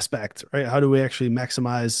pricing aspect, right? How do we actually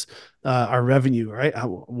maximize our revenue, right?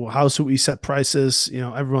 How should we set prices?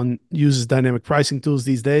 Everyone uses dynamic pricing tools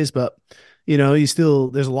these days, but you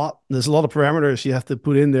still there's a lot of parameters you have to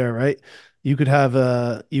put in there, right? You could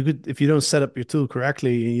if you don't set up your tool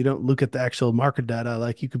correctly and you don't look at the actual market data,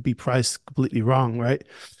 like you could be priced completely wrong, right?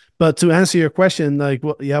 But to answer your question, like,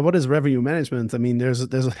 what is revenue management? I mean,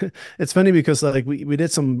 it's funny because like we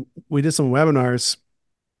did some webinars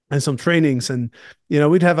and some trainings, and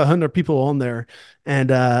we'd have 100 people on there,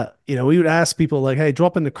 and we would ask people like, hey,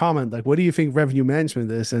 drop in the comment, like, what do you think revenue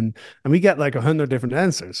management is? And we get like 100 different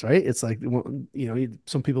answers, right? It's like,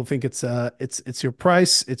 some people think it's your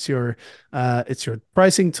price, it's your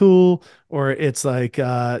pricing tool, or it's like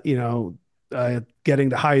getting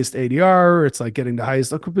the highest ADR, or it's like getting the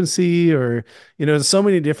highest occupancy, or there's so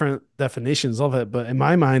many different definitions of it. But in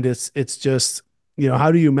my mind, it's just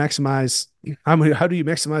how do you maximize how do you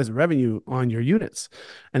maximize the revenue on your units?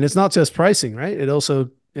 And it's not just pricing, right? It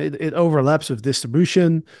overlaps with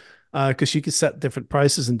distribution, because you can set different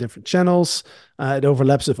prices in different channels. It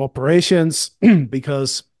overlaps with operations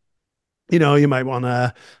because you might want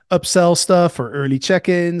to upsell stuff or early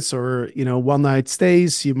check-ins, or one night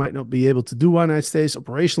stays. You might not be able to do one night stays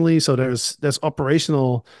operationally, so there's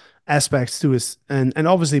operational aspects to it, and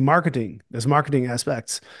obviously marketing. There's marketing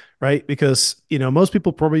aspects, right? Because most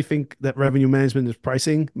people probably think that revenue management is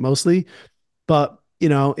pricing mostly, but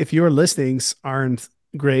if your listings aren't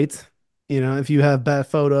great, if you have bad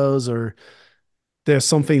photos, or there's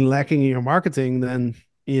something lacking in your marketing, then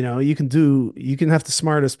you can have the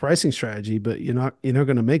smartest pricing strategy, but you're not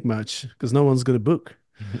going to make much because no one's going to book,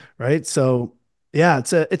 right? So yeah,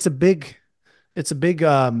 it's a big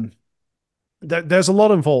there's a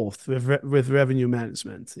lot involved with revenue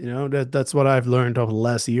management. That's what I've learned over the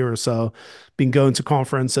last year or so. Been going to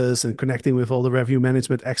conferences and connecting with all the revenue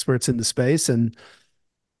management experts in the space, and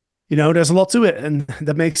there's a lot to it, and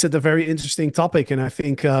that makes it a very interesting topic. And I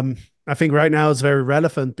think right now it's very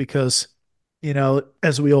relevant because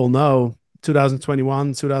as we all know,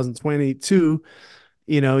 2021, 2022,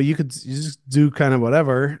 you just do kind of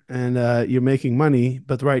whatever, and you're making money.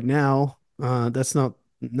 But right now, that's not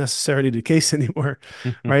necessarily the case anymore,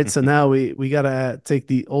 right? So now we gotta take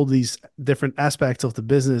all these different aspects of the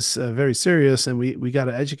business very serious, and we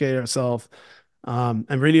gotta educate ourselves,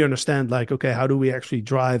 and really understand, like, okay, how do we actually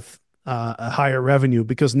drive a higher revenue?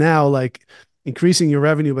 Because now, like, increasing your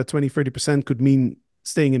revenue by 20-30% could mean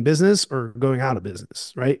staying in business or going out of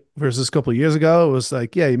business, right? Versus a couple of years ago, it was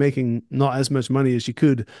like, yeah, you're making not as much money as you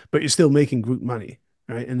could, but you're still making good money,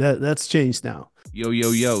 right? And that's changed now.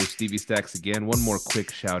 Yo, Stevie Stacks again. One more quick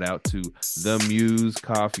shout out to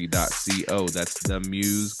themusecoffee.co. That's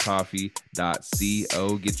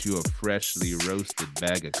themusecoffee.co. Get you a freshly roasted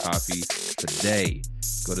bag of coffee today.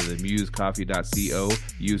 Go to themusecoffee.co,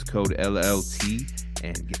 use code LLT,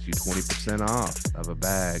 and get you 20% off of a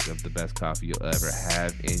bag of the best coffee you'll ever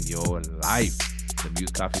have in your life.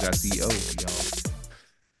 Themusecoffee.co, y'all.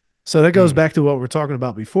 So that goes back to what we're talking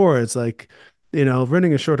about before. It's like,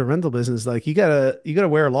 running a shorter rental business, like you gotta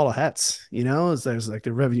wear a lot of hats. There's like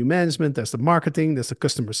the revenue management, there's the marketing, there's the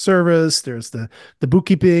customer service, there's the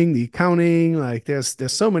bookkeeping, the accounting. Like there's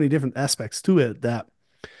so many different aspects to it that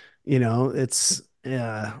it's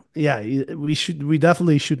we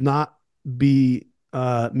definitely should not be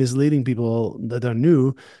misleading people that are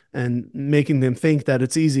new and making them think that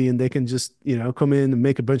it's easy and they can just, come in and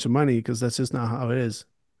make a bunch of money because that's just not how it is.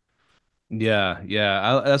 Yeah,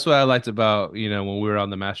 yeah. That's what I liked about, when we were on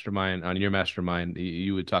the mastermind, on your mastermind,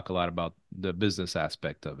 you would talk a lot about the business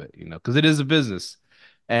aspect of it, because it is a business.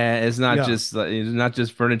 And Yeah. it's not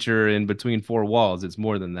just furniture in between four walls. It's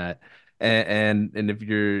more than that. And if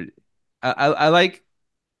you're I like,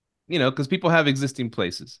 because people have existing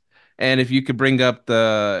places. And if you could bring up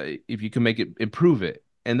if you can make it improve it.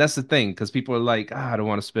 And that's the thing, because people are like, I don't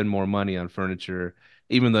want to spend more money on furniture,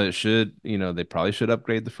 even though it should, they probably should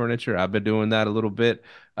upgrade the furniture. I've been doing that a little bit.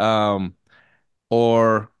 Um,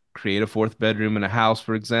 or create a fourth bedroom in a house,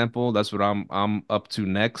 for example. That's what I'm up to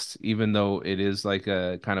next, even though it is like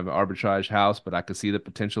a kind of an arbitrage house, but I could see the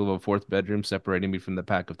potential of a fourth bedroom separating me from the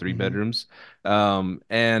pack of three Hmm. bedrooms. Um,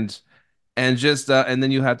 and just and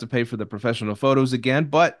then you have to pay for the professional photos again,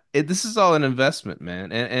 but this is all an investment,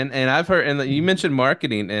 man. And I've heard, and you Hmm. mentioned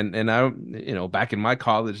marketing, and I, back in my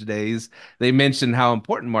college days, they mentioned how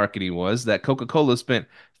important marketing was, that Coca-Cola spent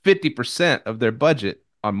 50% of their budget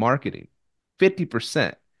on marketing.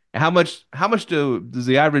 50%. And how much does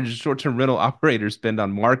the average short-term rental operator spend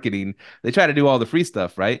on marketing? They try to do all the free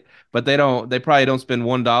stuff, right? But they probably don't spend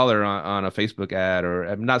 $1 on a Facebook ad. Or,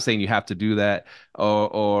 I'm not saying you have to do that,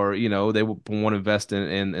 or they want to invest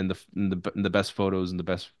in the best photos and the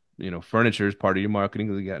best, furniture is part of your marketing,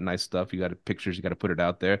 because you got nice stuff, you got pictures, you got to put it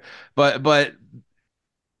out there. But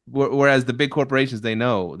whereas the big corporations, they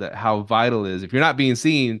know that how vital it is. If you're not being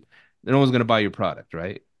seen, no one's going to buy your product,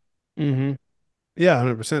 right? Hmm. Yeah,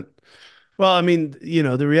 100%. Well, I mean,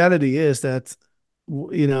 the reality is that,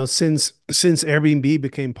 since Airbnb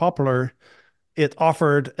became popular, it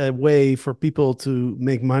offered a way for people to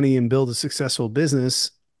make money and build a successful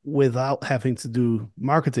business without having to do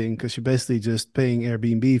marketing because you're basically just paying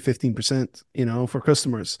Airbnb 15%, for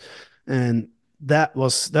customers. And that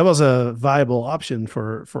was a viable option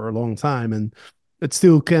for a long time. And it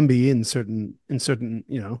still can be in certain, in certain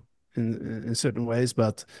ways,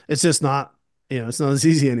 but it's just not, it's not as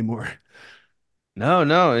easy anymore. No,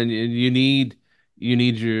 no, and you need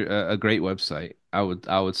your a great website. I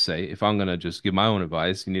would say, if I'm gonna just give my own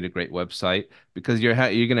advice, you need a great website, because you're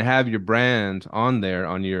gonna have your brand on there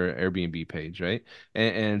on your Airbnb page, right?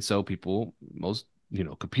 And so people, most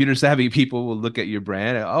computer savvy people, will look at your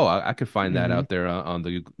brand. Oh, I could find that Hmm. out there on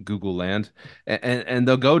the Google land, and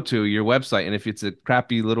they'll go to your website. And if it's a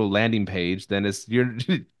crappy little landing page, then it's you're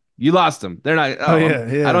you lost them. They're not. Oh Oh, yeah,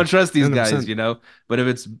 I yeah, don't trust these guys, 100%. But if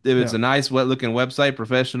it's Yeah, a nice, wet looking website,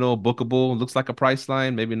 professional, bookable, looks like a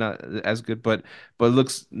Priceline, maybe not as good, but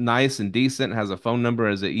looks nice and decent, has a phone number,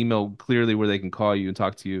 has an email clearly where they can call you and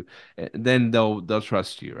talk to you, then they'll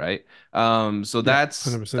trust you, right? So yeah, that's,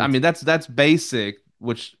 I 100%. mean, that's basic,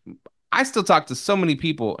 which I still talk to so many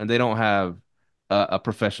people and they don't have a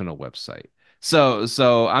professional website.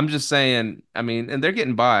 So I'm just saying, I mean, and they're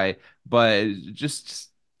getting by, but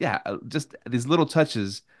yeah, just these little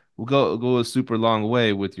touches will go a super long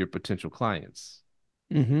way with your potential clients.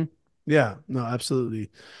 Hmm. Yeah, no, absolutely.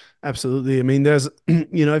 Absolutely. I mean, there's,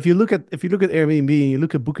 if you look at Airbnb and you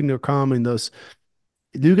look at Booking.com and those,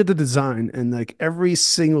 you look at the design and like every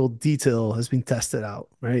single detail has been tested out,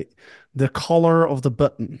 right? The color of the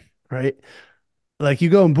button, right? Like you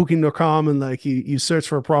go on Booking.com and like you search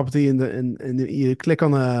for a property and you click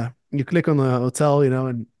on a hotel,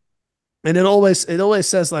 and it always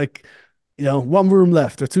says like, one room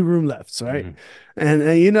left or two room lefts, right? Mhm.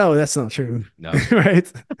 And that's not true, No.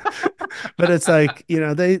 right? But it's like,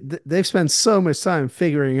 they've spent so much time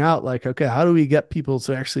figuring out like, okay, how do we get people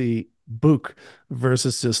to actually book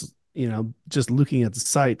versus just looking at the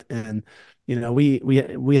site. And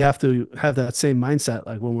we have to have that same mindset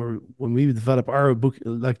like when we develop our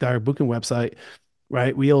booking website,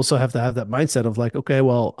 right? We also have to have that mindset of like, okay,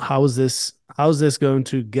 well, how's this going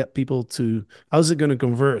to get people to how's it going to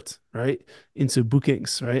convert, right, into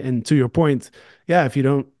bookings, right? And to your point, yeah, if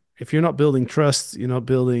you're not building trust, you're not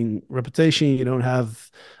building reputation, you don't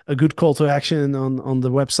have a good call to action on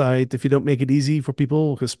the website, if you don't make it easy for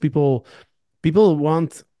people, because people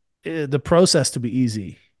want the process to be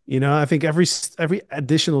easy. I think every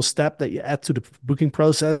additional step that you add to the booking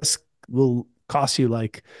process will cost you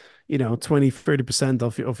like, 20-30%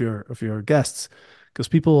 of your guests, because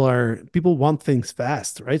people want things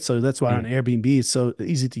fast, right? So that's why on Mm. Airbnb it's so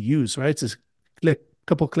easy to use, right? Just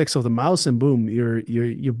couple clicks of the mouse and boom,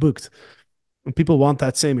 you're booked. And people want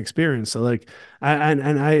that same experience. So like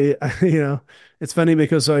I it's funny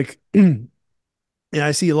because like yeah,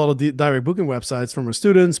 I see a lot of direct booking websites from our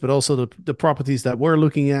students, but also the properties that we're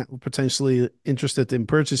looking at, we're potentially interested in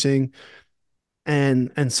purchasing.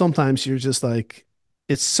 And sometimes you're just like,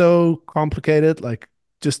 it's so complicated, like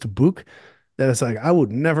just to book, that it's like I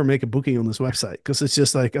would never make a booking on this website because it's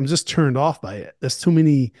just like I'm just turned off by it. There's too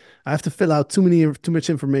many. I have to fill out too much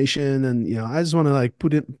information, and I just want to like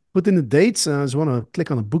put in the dates, and I just want to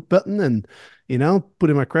click on the book button, and put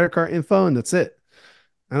in my credit card info, and that's it.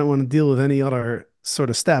 I don't want to deal with any other sort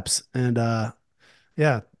of steps. And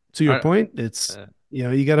yeah, to your Are, point, it's uh,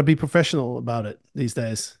 you got to be professional about it these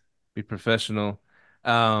days. be professional.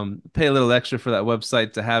 Pay a little extra for that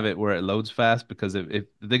website to have it where it loads fast because if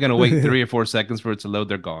they're gonna wait 3 or 4 seconds for it to load,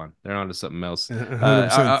 they're gone. They're on to something else.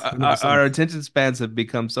 100%, Our 100%. attention spans have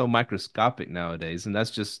become so microscopic nowadays, and that's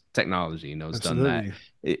just technology. It's done that. Absolutely.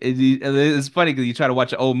 It's funny because you try to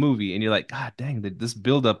watch an old movie and you're like, God dang, this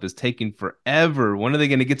buildup is taking forever. When are they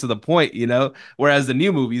going to get to the point? Whereas the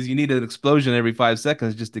new movies, you need an explosion every 5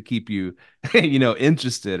 seconds just to keep you,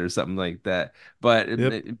 interested or something like that. But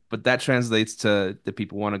Yep. but that translates to the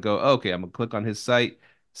people want to go, oh, okay, I'm gonna click on his site.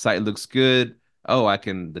 Site looks good. Oh,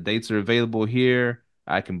 the dates are available here.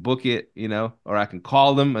 I can book it, or I can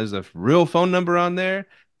call them. There's a real phone number on there.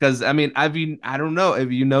 Because I mean, I don't know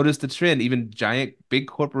if you noticed the trend, even giant big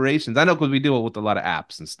corporations. I know because we deal with a lot of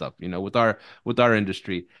apps and stuff, with our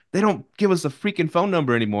industry. They don't give us a freaking phone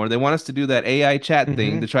number anymore. They want us to do that AI chat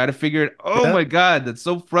thing Hmm. to try to figure it. Oh my Yep. God, that's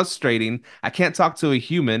so frustrating. I can't talk to a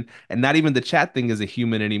human, and not even the chat thing is a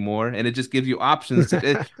human anymore. And it just gives you options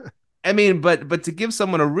to. I mean, but to give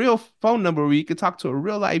someone a real phone number where you can talk to a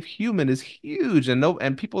real life human is huge, and no,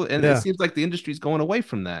 and people, and it Yeah. seems like the industry's going away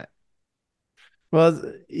from that. Well,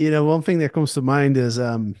 one thing that comes to mind is,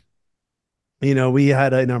 we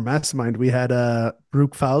had in our mastermind, we had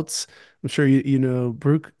Brooke Fouts. I'm sure you know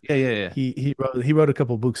Brooke. Yeah, yeah, yeah. He wrote a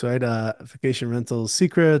couple books, right? Vacation Rental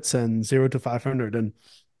Secrets and 0 to 500. And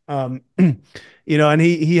and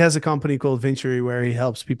he has a company called Venturi where he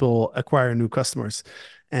helps people acquire new customers.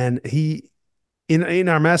 And he in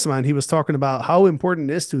our mastermind, he was talking about how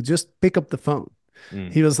important it is to just pick up the phone.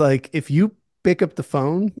 Mm. He was like, if you pick up the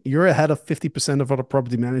phone, you're ahead of 50% of other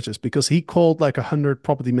property managers because he called like 100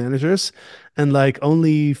 property managers and like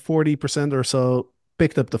only 40% or so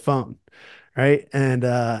picked up the phone. Right. And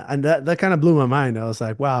that kind of blew my mind. I was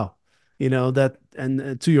like, wow, that,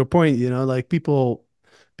 and to your point, like people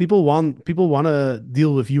want to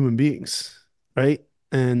deal with human beings, right?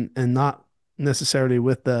 And not necessarily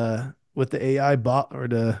with the AI bot or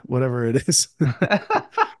the whatever it is.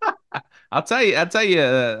 I'll tell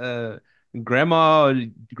you, Grandma,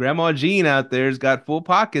 Grandma Jean out there's got full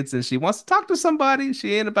pockets, and she wants to talk to somebody.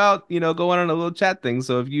 She ain't about, going on a little chat thing.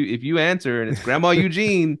 So if you answer and it's Grandma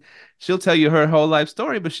Eugene, she'll tell you her whole life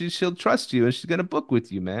story, but she'll trust you and she's gonna book with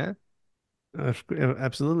you, man.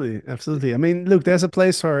 Absolutely, absolutely. I mean, look, there's a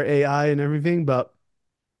place for AI and everything, but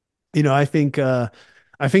I think the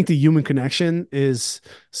human connection is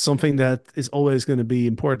something that is always going to be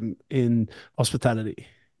important in hospitality.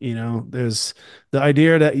 There's the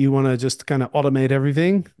idea that you want to just kind of automate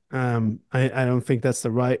everything. I don't think that's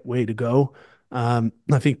the right way to go. I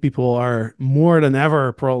think people are more than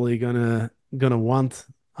ever probably gonna want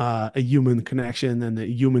a human connection and a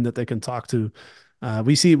human that they can talk to.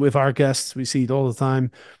 We see it with our guests. We see it all the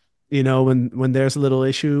time. When there's a little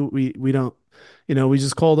issue, we don't, we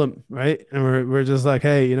just call them, right? And we're just like,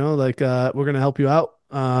 hey, like we're gonna help you out.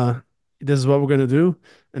 This is what we're gonna do,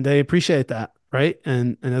 and they appreciate that, right?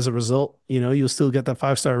 And as a result, you'll still get that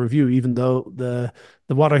 5-star review, even though the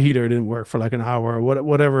water heater didn't work for like an hour or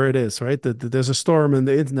whatever it is, right? There's a storm and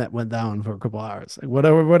the internet went down for a couple hours, like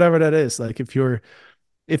whatever that is. Like if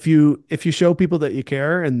you show people that you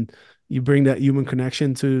care and you bring that human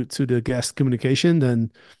connection to the guest communication,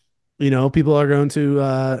 then people are going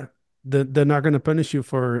to they're not going to punish you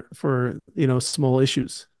for small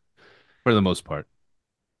issues For the most part.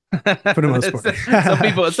 for the most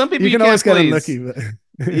part. Some people You you can always can't get please. unlucky,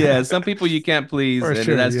 but Yeah, some people you can't please, for and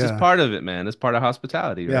sure. that's just Yeah. part of it, man. It's part of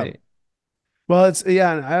hospitality, Yeah. right? Well, it's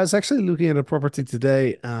yeah. I was actually looking at a property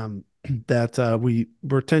today that we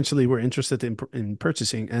potentially were interested in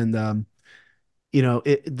purchasing, and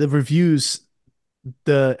the reviews,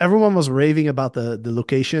 the everyone was raving about the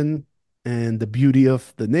location and the beauty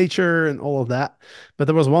of the nature and all of that. But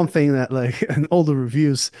there was one thing that like in all the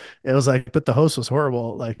reviews, it was like, but the host was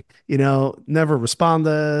horrible. Like, never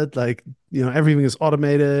responded. Like, everything is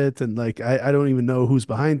automated and like I don't even know who's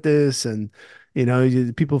behind this. And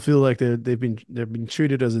people feel like they've been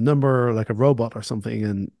treated as a number or like a robot or something.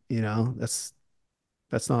 And that's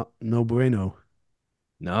not no bueno.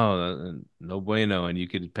 No, no bueno. And you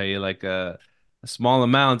could pay like a small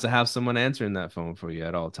amount to have someone answering that phone for you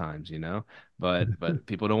at all times. But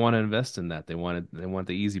people don't want to invest in that. They want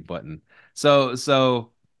the easy button.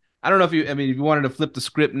 So I don't know if you, I mean, if you wanted to flip the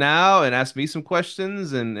script now and ask me some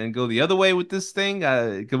questions and go the other way with this thing,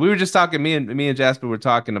 because we were just talking, me and Jasper were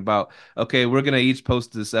talking about, okay, we're gonna each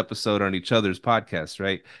post this episode on each other's podcast,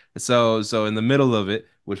 right? So in the middle of it,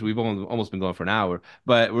 which we've almost been going for an hour,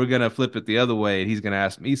 but we're gonna flip it the other way, and he's gonna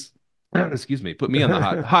ask me, excuse me, put me on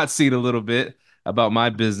the hot seat a little bit about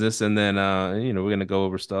my business, and then we're gonna go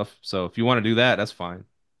over stuff. So if you want to do that, that's fine.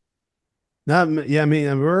 No, yeah, I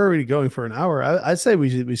mean, we're already going for an hour. I'd say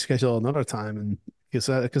we schedule another time, and because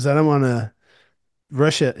I don't want to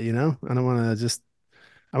rush it, I don't want to just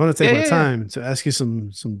I want to take Yeah, my yeah, time to ask you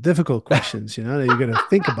some difficult questions, that you're gonna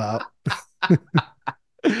think about.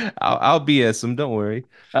 yeah. I'll BS him. Don't worry.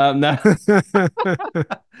 No,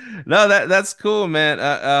 no, that's cool, man.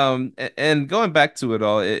 And going back to it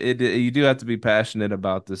all, you do have to be passionate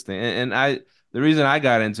about this thing. And the reason I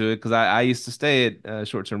got into it because I used to stay at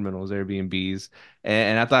short-term rentals, Airbnbs,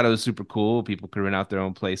 and I thought it was super cool. People could rent out their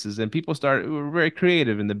own places, and people were very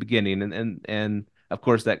creative in the beginning, and of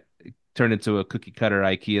course that turned into a cookie cutter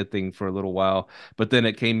IKEA thing for a little while, but then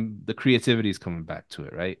the creativity is coming back to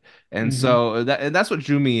it, right? And Hmm. so that's what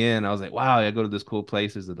drew me in. I was like, wow, I go to this cool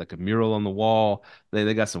place. There's like a mural on the wall.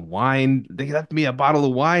 They got some wine. They left me a bottle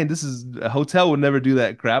of wine. This is a hotel would never do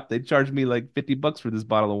that crap. They charged me like $50 for this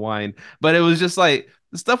bottle of wine. But it was just like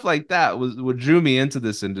stuff like that was what drew me into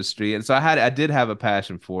this industry. And so I did have a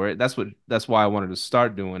passion for it. That's why I wanted to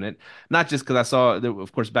start doing it. Not just because I saw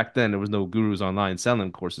of course back then there was no gurus online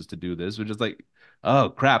selling courses to do this. It was just like, oh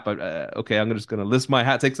crap. Okay, I'm just gonna list my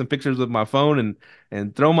hat, take some pictures with my phone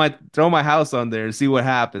and throw my house on there and see what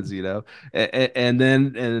happens, and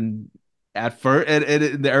then at first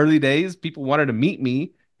in the early days people wanted to meet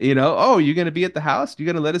me, oh, you're gonna be at the house, you're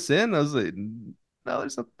gonna let us in. I was like, no,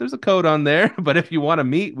 there's a code on there, but if you want to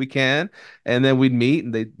meet we can. And then we'd meet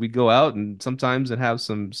and we'd go out and sometimes and have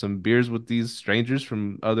some beers with these strangers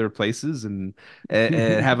from other places and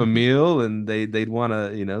have a meal, and they'd want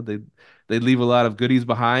to, they'd leave a lot of goodies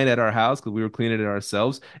behind at our house because we were cleaning it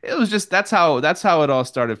ourselves. It was just that's how it all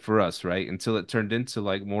started for us, right? Until it turned into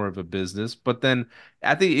like more of a business. But then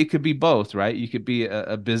I think it could be both, right? You could be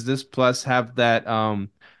a business plus have that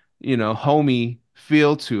homey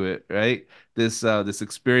feel to it, right? This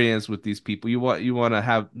experience with these people. You want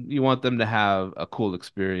them to have a cool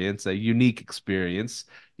experience, a unique experience.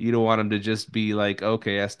 You don't want them to just be like,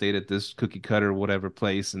 okay, I stayed at this cookie cutter whatever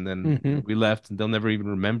place, and then Hmm. we left, and they'll never even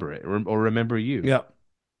remember it or remember you. Yeah.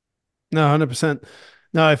 No, 100%.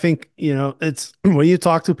 No, I think, it's when you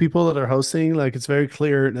talk to people that are hosting, like it's very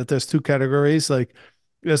clear that there's two categories. Like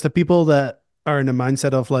there's the people that are in the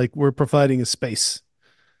mindset of like we're providing a space,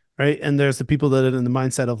 right? And there's the people that are in the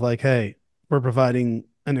mindset of like, hey, we're providing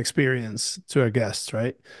an experience to our guests,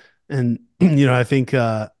 right? And I think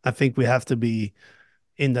we have to be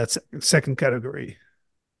in that second category.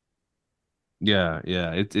 Yeah,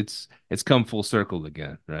 yeah, it's come full circle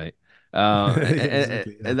again, right?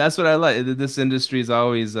 Exactly. Yeah. And that's what I like. This industry's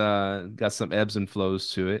always got some ebbs and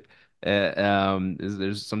flows to it.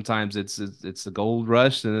 There's sometimes it's a gold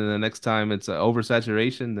rush, and then the next time it's an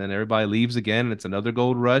oversaturation. Then everybody leaves again, and it's another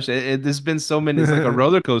gold rush. There's been so many. It's like a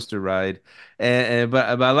roller coaster ride.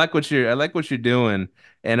 But I like what you're doing,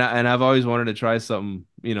 and I've always wanted to try something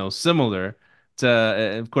similar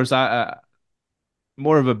to. Of course, I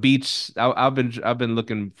more of a beach. I've been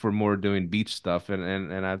looking for more doing beach stuff,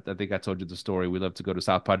 and I think I told you the story. We love to go to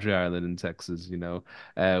South Padre Island in Texas.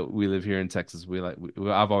 We live here in Texas.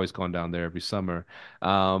 I've always gone down there every summer.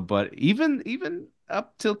 But even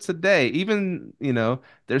up till today, even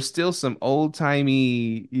there's still some old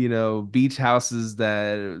timey beach houses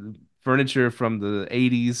that furniture from the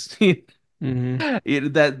 80s. Hmm.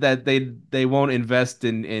 That they won't invest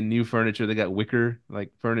in new furniture. They got wicker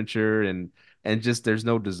like furniture and just there's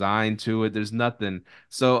no design to it. There's nothing.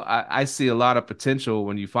 So I see a lot of potential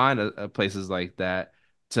when you find places like that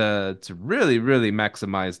to really really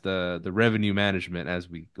maximize the revenue management as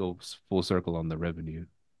we go full circle on the revenue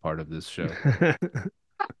part of this show.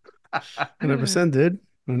 100%, dude.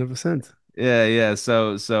 100%. Yeah, yeah.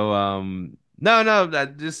 No, no,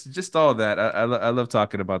 just all that. I love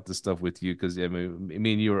talking about this stuff with you because I mean,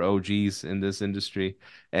 me and you are OGs in this industry,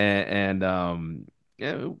 and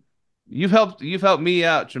yeah, you've helped me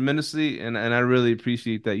out tremendously, and I really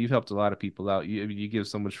appreciate that. You've helped a lot of people out. You give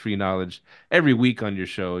so much free knowledge every week on your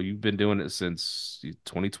show. You've been doing it since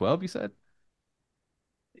 2012, you said?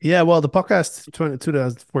 Yeah, well, the podcast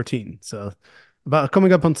 2014, so about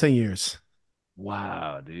coming up on 10 years.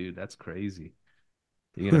 Wow, dude, that's crazy.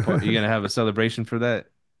 You gonna have a celebration for that?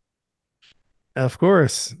 Of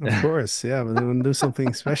course. Yeah, we're gonna do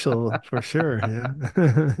something special for sure. Yeah.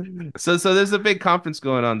 So there's a big conference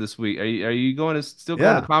going on this week. Are you going to still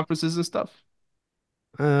going to Yeah. conferences and stuff?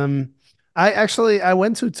 Um, I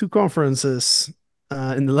went to two conferences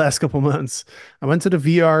in the last couple months. I went to the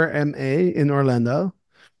VRMA in Orlando,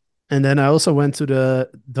 and then I also went to the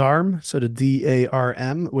DARM, so the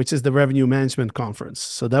DARM, which is the Revenue Management Conference.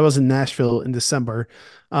 So that was in Nashville in December.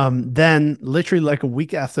 Then, literally like a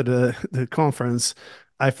week after the conference,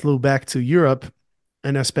 I flew back to Europe,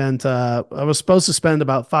 and I was supposed to spend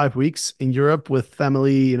about 5 weeks in Europe with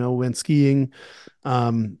family. Went skiing,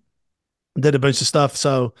 um, did a bunch of stuff.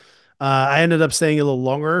 So I ended up staying a little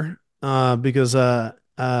longer because some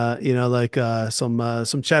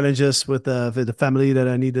challenges with the family that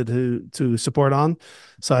I needed to support on.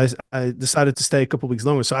 So I decided to stay a couple weeks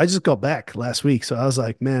longer. So I just got back last week. So I was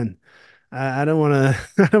like, man, I don't want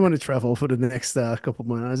to I don't want to travel for the next couple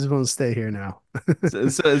months. I just want to stay here now.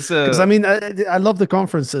 Because I So mean, I love the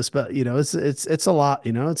conferences, but it's a lot.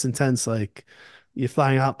 It's intense. Like you're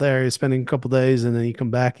flying out there, you're spending a couple days, and then you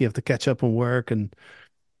come back. You have to catch up on work, and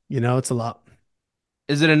it's a lot.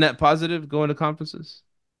 is it a net positive going to conferences?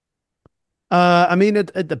 I mean,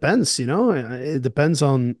 it depends. It depends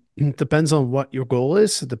on it depends on what your goal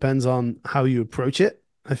is. It depends on how you approach it.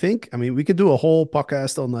 I think. I mean, we could do a whole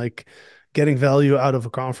podcast on like getting value out of a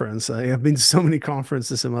conference. I've been to so many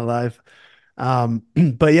conferences in my life.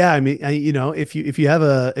 But yeah, I mean, if you have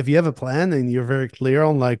a plan and you're very clear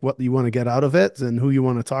on like what you want to get out of it and who you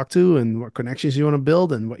want to talk to and what connections you want to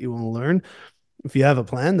build and what you want to learn, if you have a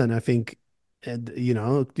plan, then I think, and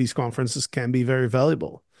these conferences can be very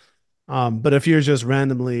valuable. But if you're just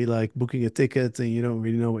randomly like booking a ticket and you don't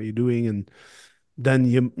really know what you're doing, and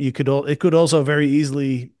then it could also very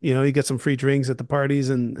easily, you get some free drinks at the parties,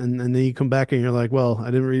 and then you come back and you're like, well,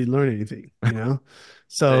 I didn't really learn anything.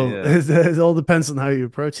 So Yeah. it all depends on how you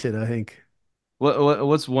approach it, I think.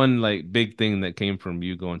 What's one like big thing that came from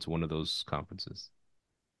you going to one of those conferences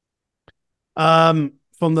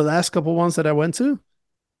From the last couple ones that I went to,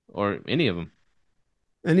 or any of them?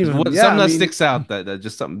 any of Just them, what yeah, something I that mean, sticks out that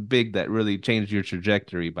just something big that really changed your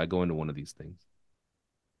trajectory by going to one of these things.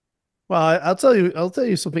 well, I'll tell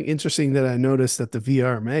you something interesting that I noticed at the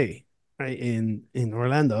VRMA, right, in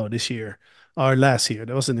Orlando this year or last year.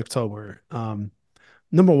 That was in October.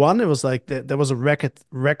 Number one, it was like there was a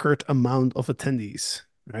record amount of attendees,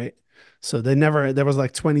 right? So there was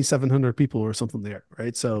like 2,700 people or something there,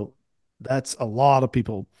 right? So that's a lot of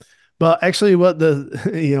people. But actually, what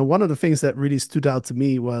one of the things that really stood out to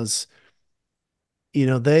me was,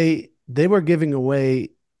 they were giving away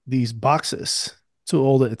these boxes to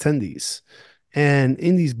all the attendees, and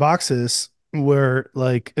in these boxes were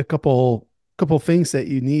like a couple things that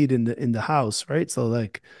you need in the house, right? So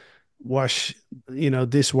like wash,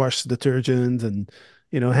 dishwash detergent and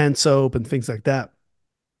hand soap and things like that.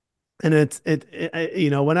 And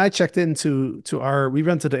when I checked into to our we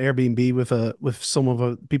rented an Airbnb with some of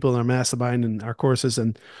the people in our mastermind and our courses,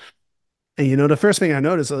 and the first thing I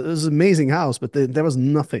noticed, it was an amazing house, but there was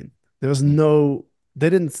nothing. There was Mm, no, they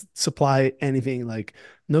didn't supply anything, like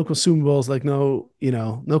no consumables, like no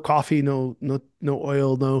coffee, no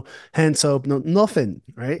oil, no hand soap, no nothing,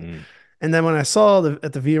 right? mm, And then when I saw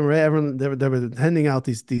at the VMware, everyone they were handing out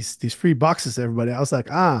these free boxes to everybody. I was like,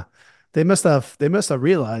 they must have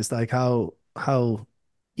realized like how how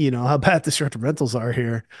bad the short rentals are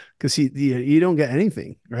here, because you don't get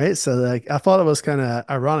anything, right? So like I thought it was kind of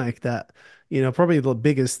ironic that probably the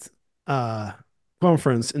biggest uh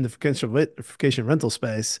conference in the vacation rental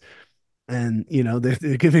space, and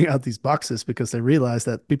they're giving out these boxes because they realize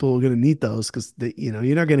that people are going to need those, because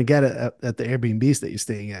you're not going to get it at the Airbnbs that you're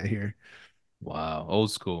staying at here. wow,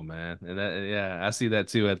 old school, man. And that, yeah, I see that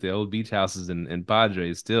too at the old beach houses in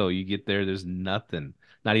Padres. Still, you get there, there's nothing,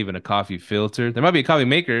 not even a coffee filter. There might be a coffee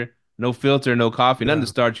maker, no filter, no coffee, nothing to Yeah.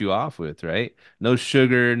 start you off with, right? No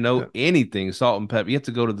sugar, no Yeah. anything, salt and pepper. You have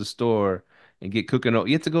to go to the store and get cooking.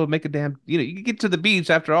 You have to go make a damn, you get to the beach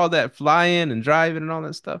after all that flying and driving and all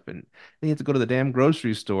that stuff, and then you have to go to the damn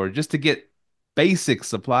grocery store just to get basic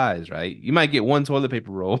supplies, right? You might get one toilet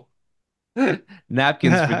paper roll.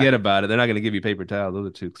 Napkins, forget about it. They're not going to give you paper towels. Those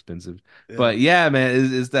are too expensive. Yeah. But yeah, man,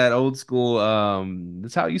 is that old school.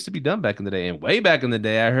 That's how it used to be done back in the day. And way back in the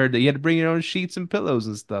day, I heard that you had to bring your own sheets and pillows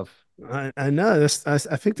and stuff. I know. I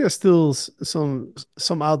think there's still some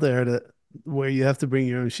out there that where you have to bring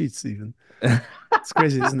your own sheets even. It's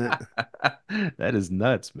crazy, isn't it? That is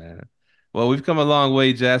nuts, man. Well, we've come a long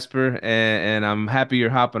way, Jasper, and I'm happy you're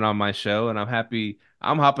hopping on my show, and I'm happy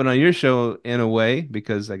I'm hopping on your show in a way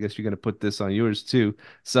because I guess you're gonna put this on yours too.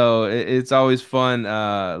 So it's always fun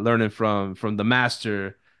learning from the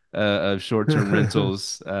master of short-term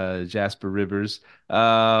rentals, Jasper Rivers.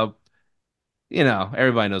 Uh,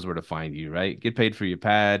 everybody knows where to find you, right? Get paid for your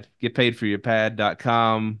pad,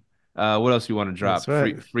 getpaidforyourpad.com. What else you want to That's drop?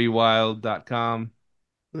 right. Freewild.com.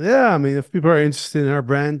 Yeah, I mean, if people are interested in our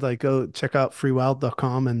brand, like go check out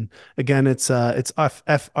freewild.com. And again, it's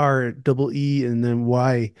FREE and then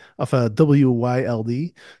Y of a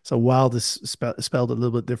WYLD. So wild is spelled a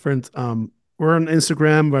little bit different. We're on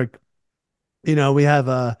Instagram, like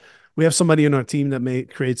we have somebody in our team that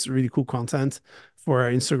creates really cool content for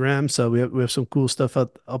our Instagram. So we have some cool stuff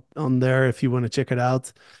up on there if you want to check it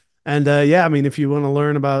out. And yeah, I mean, if you want to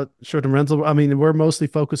learn about short-term rental, I mean, we're mostly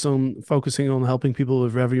focusing on helping people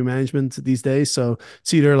with revenue management these days. So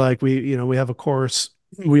it's either like we have a course.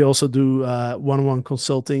 We also do one-on-one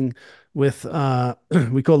consulting with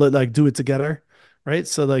we call it like do it together, right?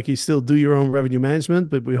 So like you still do your own revenue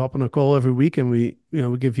management, but we hop on a call every week and we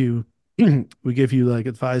give you we give you like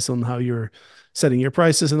advice on how you're setting your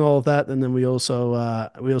prices and all of that. And then we also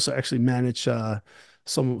actually manage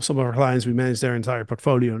some of our clients. We manage their entire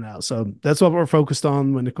portfolio now. So that's what we're focused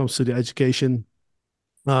on when it comes to the education.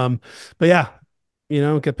 Um, but yeah,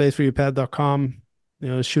 get paid for your pad.com.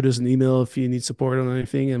 Shoot us an email if you need support on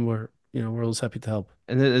anything, and we're always happy to help.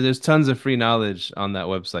 And there's tons of free knowledge on that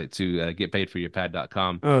website too.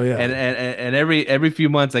 Getpaidforyourpad.com. Oh yeah. And every few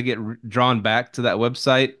months I get drawn back to that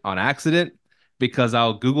website on accident because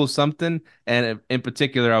I'll Google something, and in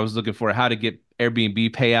particular I was looking for how to get Airbnb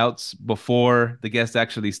payouts before the guest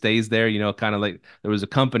actually stays there. Kind of like there was a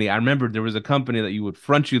company. I remember there was a company that you would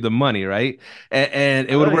front you the money, right? And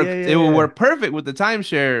it would Oh work. yeah, It yeah, would yeah. work perfect with the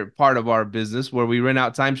timeshare part of our business where we rent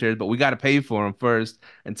out timeshares, but we got to pay for them first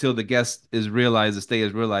until the guest is realized, the stay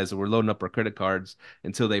is realized that we're loading up our credit cards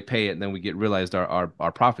until they pay it, and then we get realized our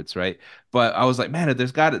profits, right? But I was like, man, if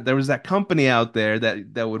there was that company out there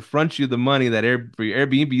that would front you the money for your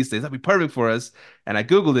Airbnb stays, that'd be perfect for us. And I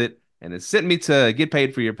Googled it, and it sent me to Get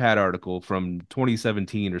Paid for Your Pad article from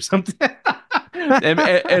 2017 or something.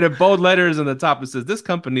 And in bold letters on the top it says this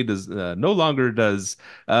company does no longer does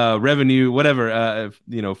revenue whatever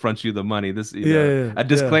fronts you the money, this Yeah, yeah, a yeah.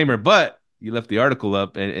 disclaimer, but you left the article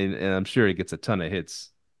up, and I'm sure it gets a ton of hits.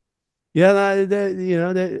 Yeah,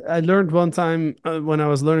 I learned one time when I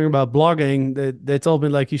was learning about blogging that they told me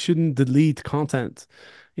like you shouldn't delete content,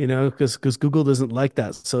 because Google doesn't like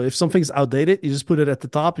that. So if something's outdated, you just put it at the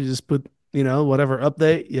top. You just put whatever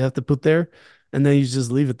update you have to put there, and then you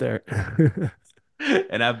just leave it there.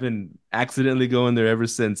 And I've been accidentally going there ever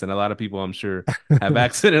since. And a lot of people, I'm sure, have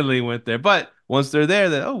accidentally went there. But once they're there,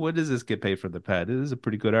 then what does this get paid for the pad? This is a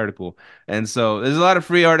pretty good article. And so there's a lot of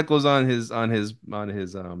free articles on his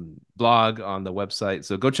blog on the website.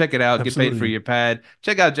 So go check it out. Get paid for Absolutely. your pad.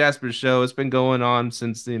 Check out Jasper's show. It's been going on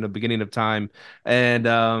since beginning of time.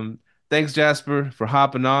 And thanks, Jasper, for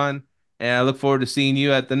hopping on. And I look forward to seeing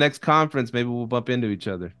you at the next conference. Maybe we'll bump into each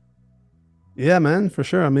other. Yeah, man, for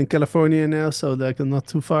sure. I'm in California now, so like I'm not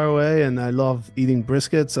too far away, and I love eating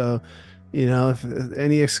brisket. So, if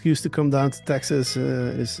any excuse to come down to Texas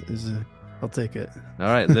I'll take it. All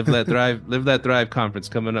right, Live Let Thrive conference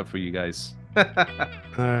coming up for you guys. All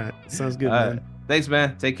All right, sounds good, right, man. thanks,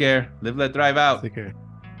 man. Take care. Live Let Thrive out. Take care.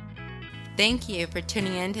 Thank you for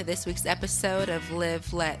tuning in to this week's episode of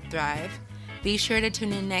Live, Let, Thrive. Be sure to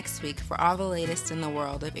tune in next week for all the latest in the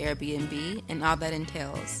world of Airbnb and all that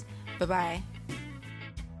entails. Bye-bye.